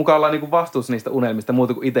 kenelle mukaan ollaan niinku vastuussa niistä unelmista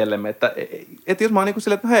muuta kuin itsellemme. Että jos mä oon niinku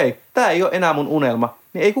silleen, että hei, tää ei ole enää mun unelma,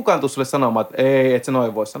 niin ei kukaan tule sulle sanomaan, että ei, et sä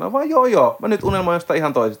noin voi sanoa, vaan joo, mä nyt unelmoin jostain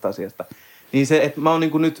ihan toisesta asiasta. Niin se, että mä oon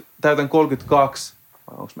niinku nyt täytän 32,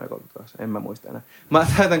 onko mä 32? En mä muista enää. Mä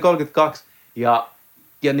täytän 32 ja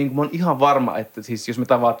niin kuin mä oon ihan varma, että siis jos me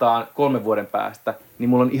tavataan 3 vuoden päästä, niin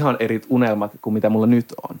mulla on ihan eri unelmat kuin mitä mulla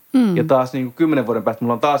nyt on. Ja taas niin kuin 10 vuoden päästä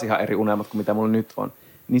mulla on taas ihan eri unelmat kuin mitä mulla nyt on.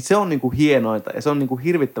 Niin se on niin kuin hienointa ja se on niin kuin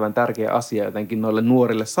hirvittävän tärkeä asia jotenkin noille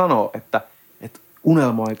nuorille sanoa, että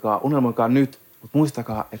unelmoikaa nyt, mutta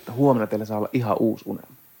muistakaa, että huomenna teillä saa olla ihan uusi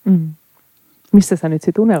unelma. Missä sä nyt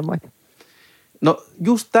sit unelmoit? No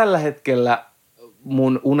just tällä hetkellä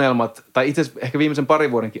mun unelmat, tai itse asiassa ehkä viimeisen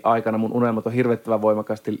 2 vuodenkin aikana mun unelmat on hirvettävän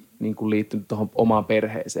voimakkaasti niin kuin liittynyt tuohon omaan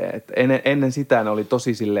perheeseen. Et ennen sitä ne oli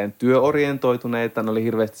tosi silleen työorientoituneita, ne oli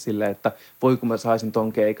hirveästi silleen, että voi kun mä saisin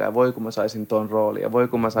ton keikan ja voi kun mä saisin ton roolin ja voi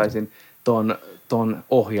kun mä saisin ton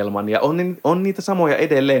ohjelman. Ja on niitä samoja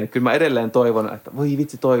edelleen. Kyllä mä edelleen toivon, että voi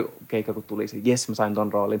vitsi toi keikka kun tuli, jes mä sain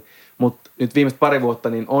ton roolin. Mutta nyt viimeiset 2 vuotta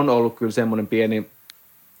niin on ollut kyllä semmoinen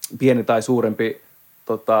pieni tai suurempi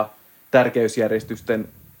tärkeysjärjestysten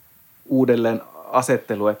uudelleen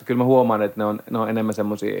asettelu, että kyllä mä huomaan, että ne on enemmän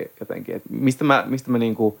semmoisia jotenkin, että mistä mä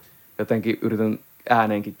niinku jotenkin yritän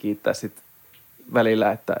ääneenkin kiittää sit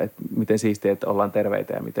välillä, että miten siistiä, että ollaan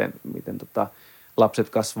terveitä ja miten lapset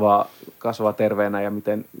kasvaa terveenä ja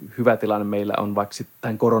miten hyvä tilanne meillä on vaikka sitten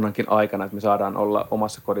tämän koronankin aikana, että me saadaan olla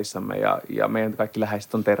omassa kodissamme ja meidän kaikki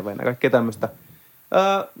läheiset on terveenä. Kaikkea tämmöistä,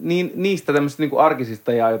 niin niistä tämmöistä niinku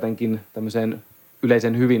arkisista ja jotenkin tämmöiseen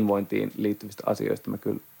yleisen hyvinvointiin liittyvistä asioista mä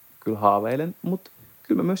kyllä haaveilen, mutta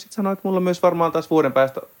kyllä mä myös sitten sanoin, että mulla on myös varmaan taas vuoden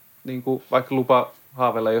päästä niin kuin vaikka lupa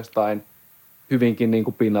haaveilla jostain hyvinkin niin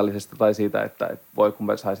kuin pinnallisesta tai siitä, että voi kun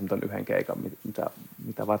mä saisin ton yhden keikan,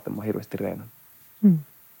 mitä varten mä hirveästi reenan.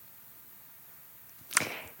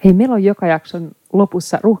 Hei, meillä on joka jakson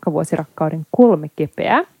lopussa ruuhkavuosirakkauden 3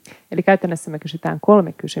 kepeää. Eli käytännössä me kysytään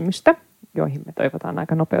 3 kysymystä, joihin me toivotaan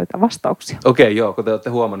aika nopeita vastauksia. Okei, joo, kun te olette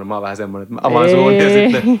huomannut, mä oon vähän semmoinen, että mä avaan suun ja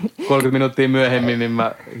sitten 30 minuuttia myöhemmin, niin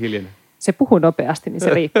mä hiljenen. Se puhuu nopeasti, niin se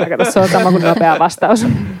riittää. Kato, se on sama kuin nopea vastaus.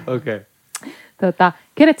 Okei.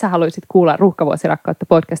 Kenet sä haluaisit kuulla Ruuhkavuosirakkautta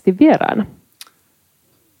podcastin vieraana?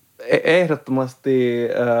 Ehdottomasti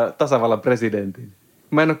tasavallan presidentin.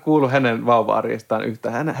 Mä en ole kuullut hänen vauva-arjestaan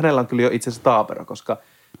yhtään. Hänellä on kyllä jo itse asiassa taapero, koska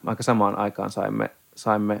aika samaan aikaan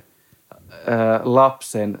saimme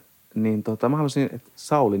lapsen. Niin mä haluaisin, että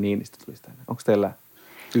Sauli Niinistö tulisi tänne. Onko teillä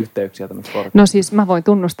yhteyksiä tämmöistä korkeaa? No siis mä voin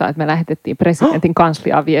tunnustaa, että me lähetettiin presidentin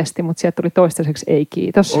kansliaan viesti, mutta sieltä tuli toistaiseksi ei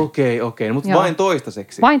kiitos. Okei, mutta vain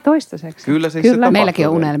toistaiseksi. Vain toistaiseksi. Kyllä siis kyllä. Se meilläkin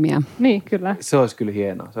on unelmia. Niin, kyllä. Se olisi kyllä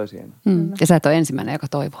hienoa, se olisi hienoa. Ja sä et ole ensimmäinen, joka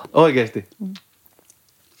toivoo. Oikeasti?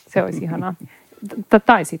 Se olisi ihanaa.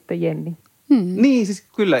 Tai sitten Jenni. Niin, siis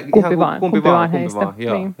kyllä. Kumpi vaan heistä.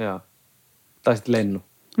 Joo, niin. joo. Tai sitten Lennu.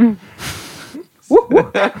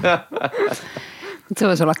 Se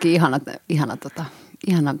voisi ollakin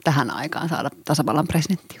ihana tähän aikaan saada tasavallan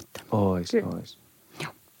presidentti. Ois.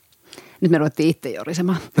 Joo. Nyt me ruvettiin itse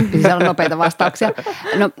jorisemaan. Piti saada nopeita vastauksia.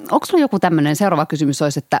 No, onko sulla joku tämmöinen, seuraava kysymys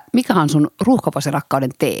olisi, että mikä on sun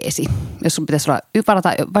ruuhkavuosirakkauden teesi? Jos sun pitäisi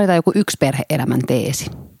valita joku yksi perhe-elämän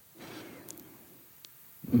teesi.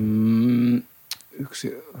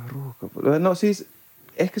 Yksi ruuhkavuosi. No siis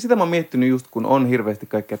ehkä sitä mä oon miettinyt just, kun on hirveästi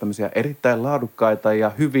kaikkea tämmöisiä erittäin laadukkaita ja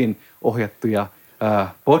hyvin ohjattuja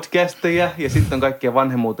podcasteja ja sitten on kaikkia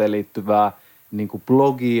vanhemmuuteen liittyvää niin kuin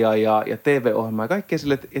blogia ja TV-ohjelmaa ja kaikkea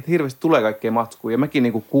sille, että hirveästi tulee kaikkea matskua. Ja mäkin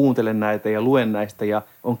niin kuin kuuntelen näitä ja luen näistä ja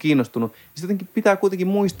on kiinnostunut. Ja sitten pitää kuitenkin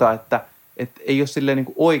muistaa, että ei ole silleen niin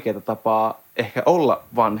kuin oikeaa tapaa ehkä olla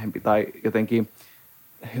vanhempi tai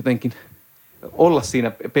jotenkin olla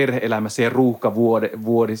siinä perhe-elämässä ja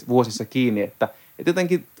ruuhkavuosissa kiinni. Että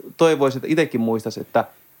jotenkin toivoisin, että itsekin muistaisi, että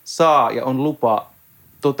saa ja on lupa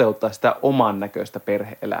toteuttaa sitä oman näköistä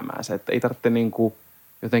perhe-elämäänsä. Että ei tarvitse niin kuin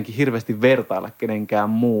jotenkin hirveästi vertailla kenenkään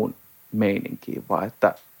muun meininkiin, vaan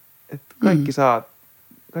että kaikki saa,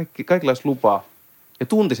 kaikilla olisi lupa ja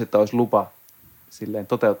tuntisi, että olisi lupa silleen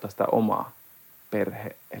toteuttaa sitä omaa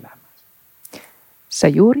perhe-elämäänsä. Sä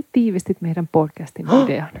juuri tiivistit meidän podcastin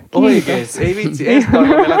idean. Oikeesti, ei vitsi. Ensi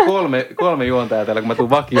kaudella meillä on kolme juontajaa täällä, kun mä tuun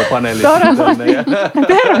vakiopaneelista tänne.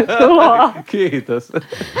 Tervetuloa. Kiitos.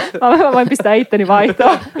 Mä voin pistää itteni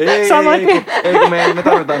vaihtoon. Ei, me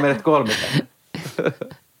tarvitaan meidät 3 tänne.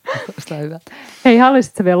 Hyvä. Hei,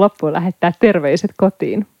 haluaisitko vielä loppuun lähettää terveiset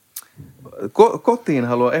kotiin? Kotiin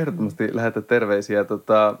haluan ehdottomasti lähettää terveisiä.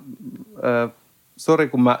 Sori,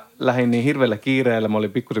 kun mä lähdin niin hirveällä kiireellä. Mä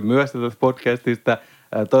olin pikkusen myöhässä tästä podcastista.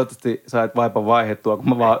 Toivottavasti sait vaipan vaihdettua, kun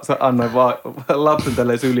mä vaan annoin lapsen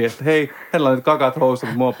tälleen syliin, että hei, hänellä on nyt kakat housussa,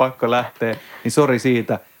 mutta mua on pakko lähteä. Niin sori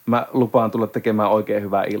siitä. Mä lupaan tulla tekemään oikein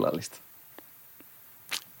hyvää illallista.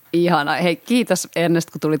 Ihana. Hei, kiitos Ernest,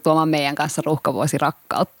 kun tulit tuomaan meidän kanssa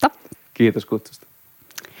Ruuhkavuosirakkautta. Kiitos kutsusta.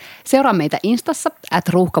 Seuraa meitä Instassa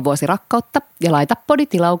 @ruuhkavuosirakkautta ja laita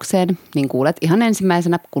poditilaukseen, niin kuulet ihan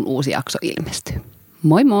ensimmäisenä, kun uusi jakso ilmestyy.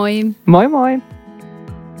 Moi moi! Moi moi!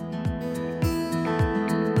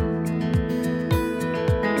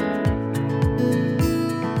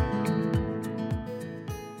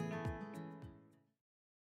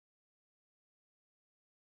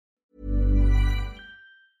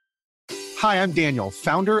 Hi, I'm Daniel,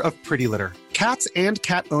 founder of Pretty Litter. Cats and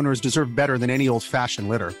cat owners deserve better than any old-fashioned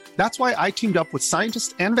litter. That's why I teamed up with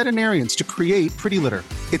scientists and veterinarians to create Pretty Litter.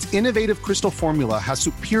 Its innovative crystal formula has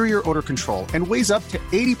superior odor control and weighs up to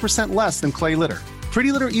 80% less than clay litter.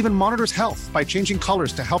 Pretty Litter even monitors health by changing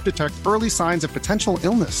colors to help detect early signs of potential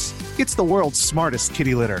illness. It's the world's smartest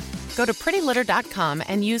kitty litter. Go to prettylitter.com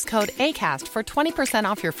and use code ACAST for 20%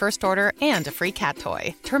 off your first order and a free cat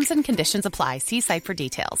toy. Terms and conditions apply. See site for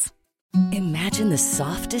details. Imagine the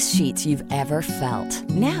softest sheets you've ever felt.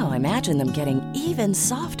 Now imagine them getting even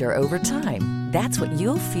softer over time. That's what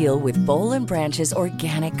you'll feel with Boll & Branch's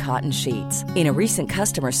organic cotton sheets. In a recent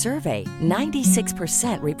customer survey,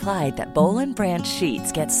 96% replied that Boll & Branch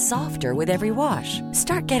sheets get softer with every wash.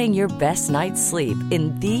 Start getting your best night's sleep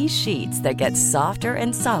in these sheets that get softer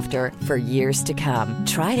and softer for years to come.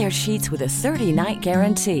 Try their sheets with a 30-night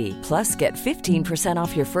guarantee. Plus, get 15%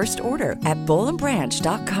 off your first order at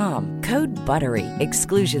bollandbranch.com. Code BUTTERY.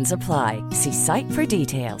 Exclusions apply. See site for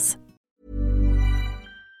details.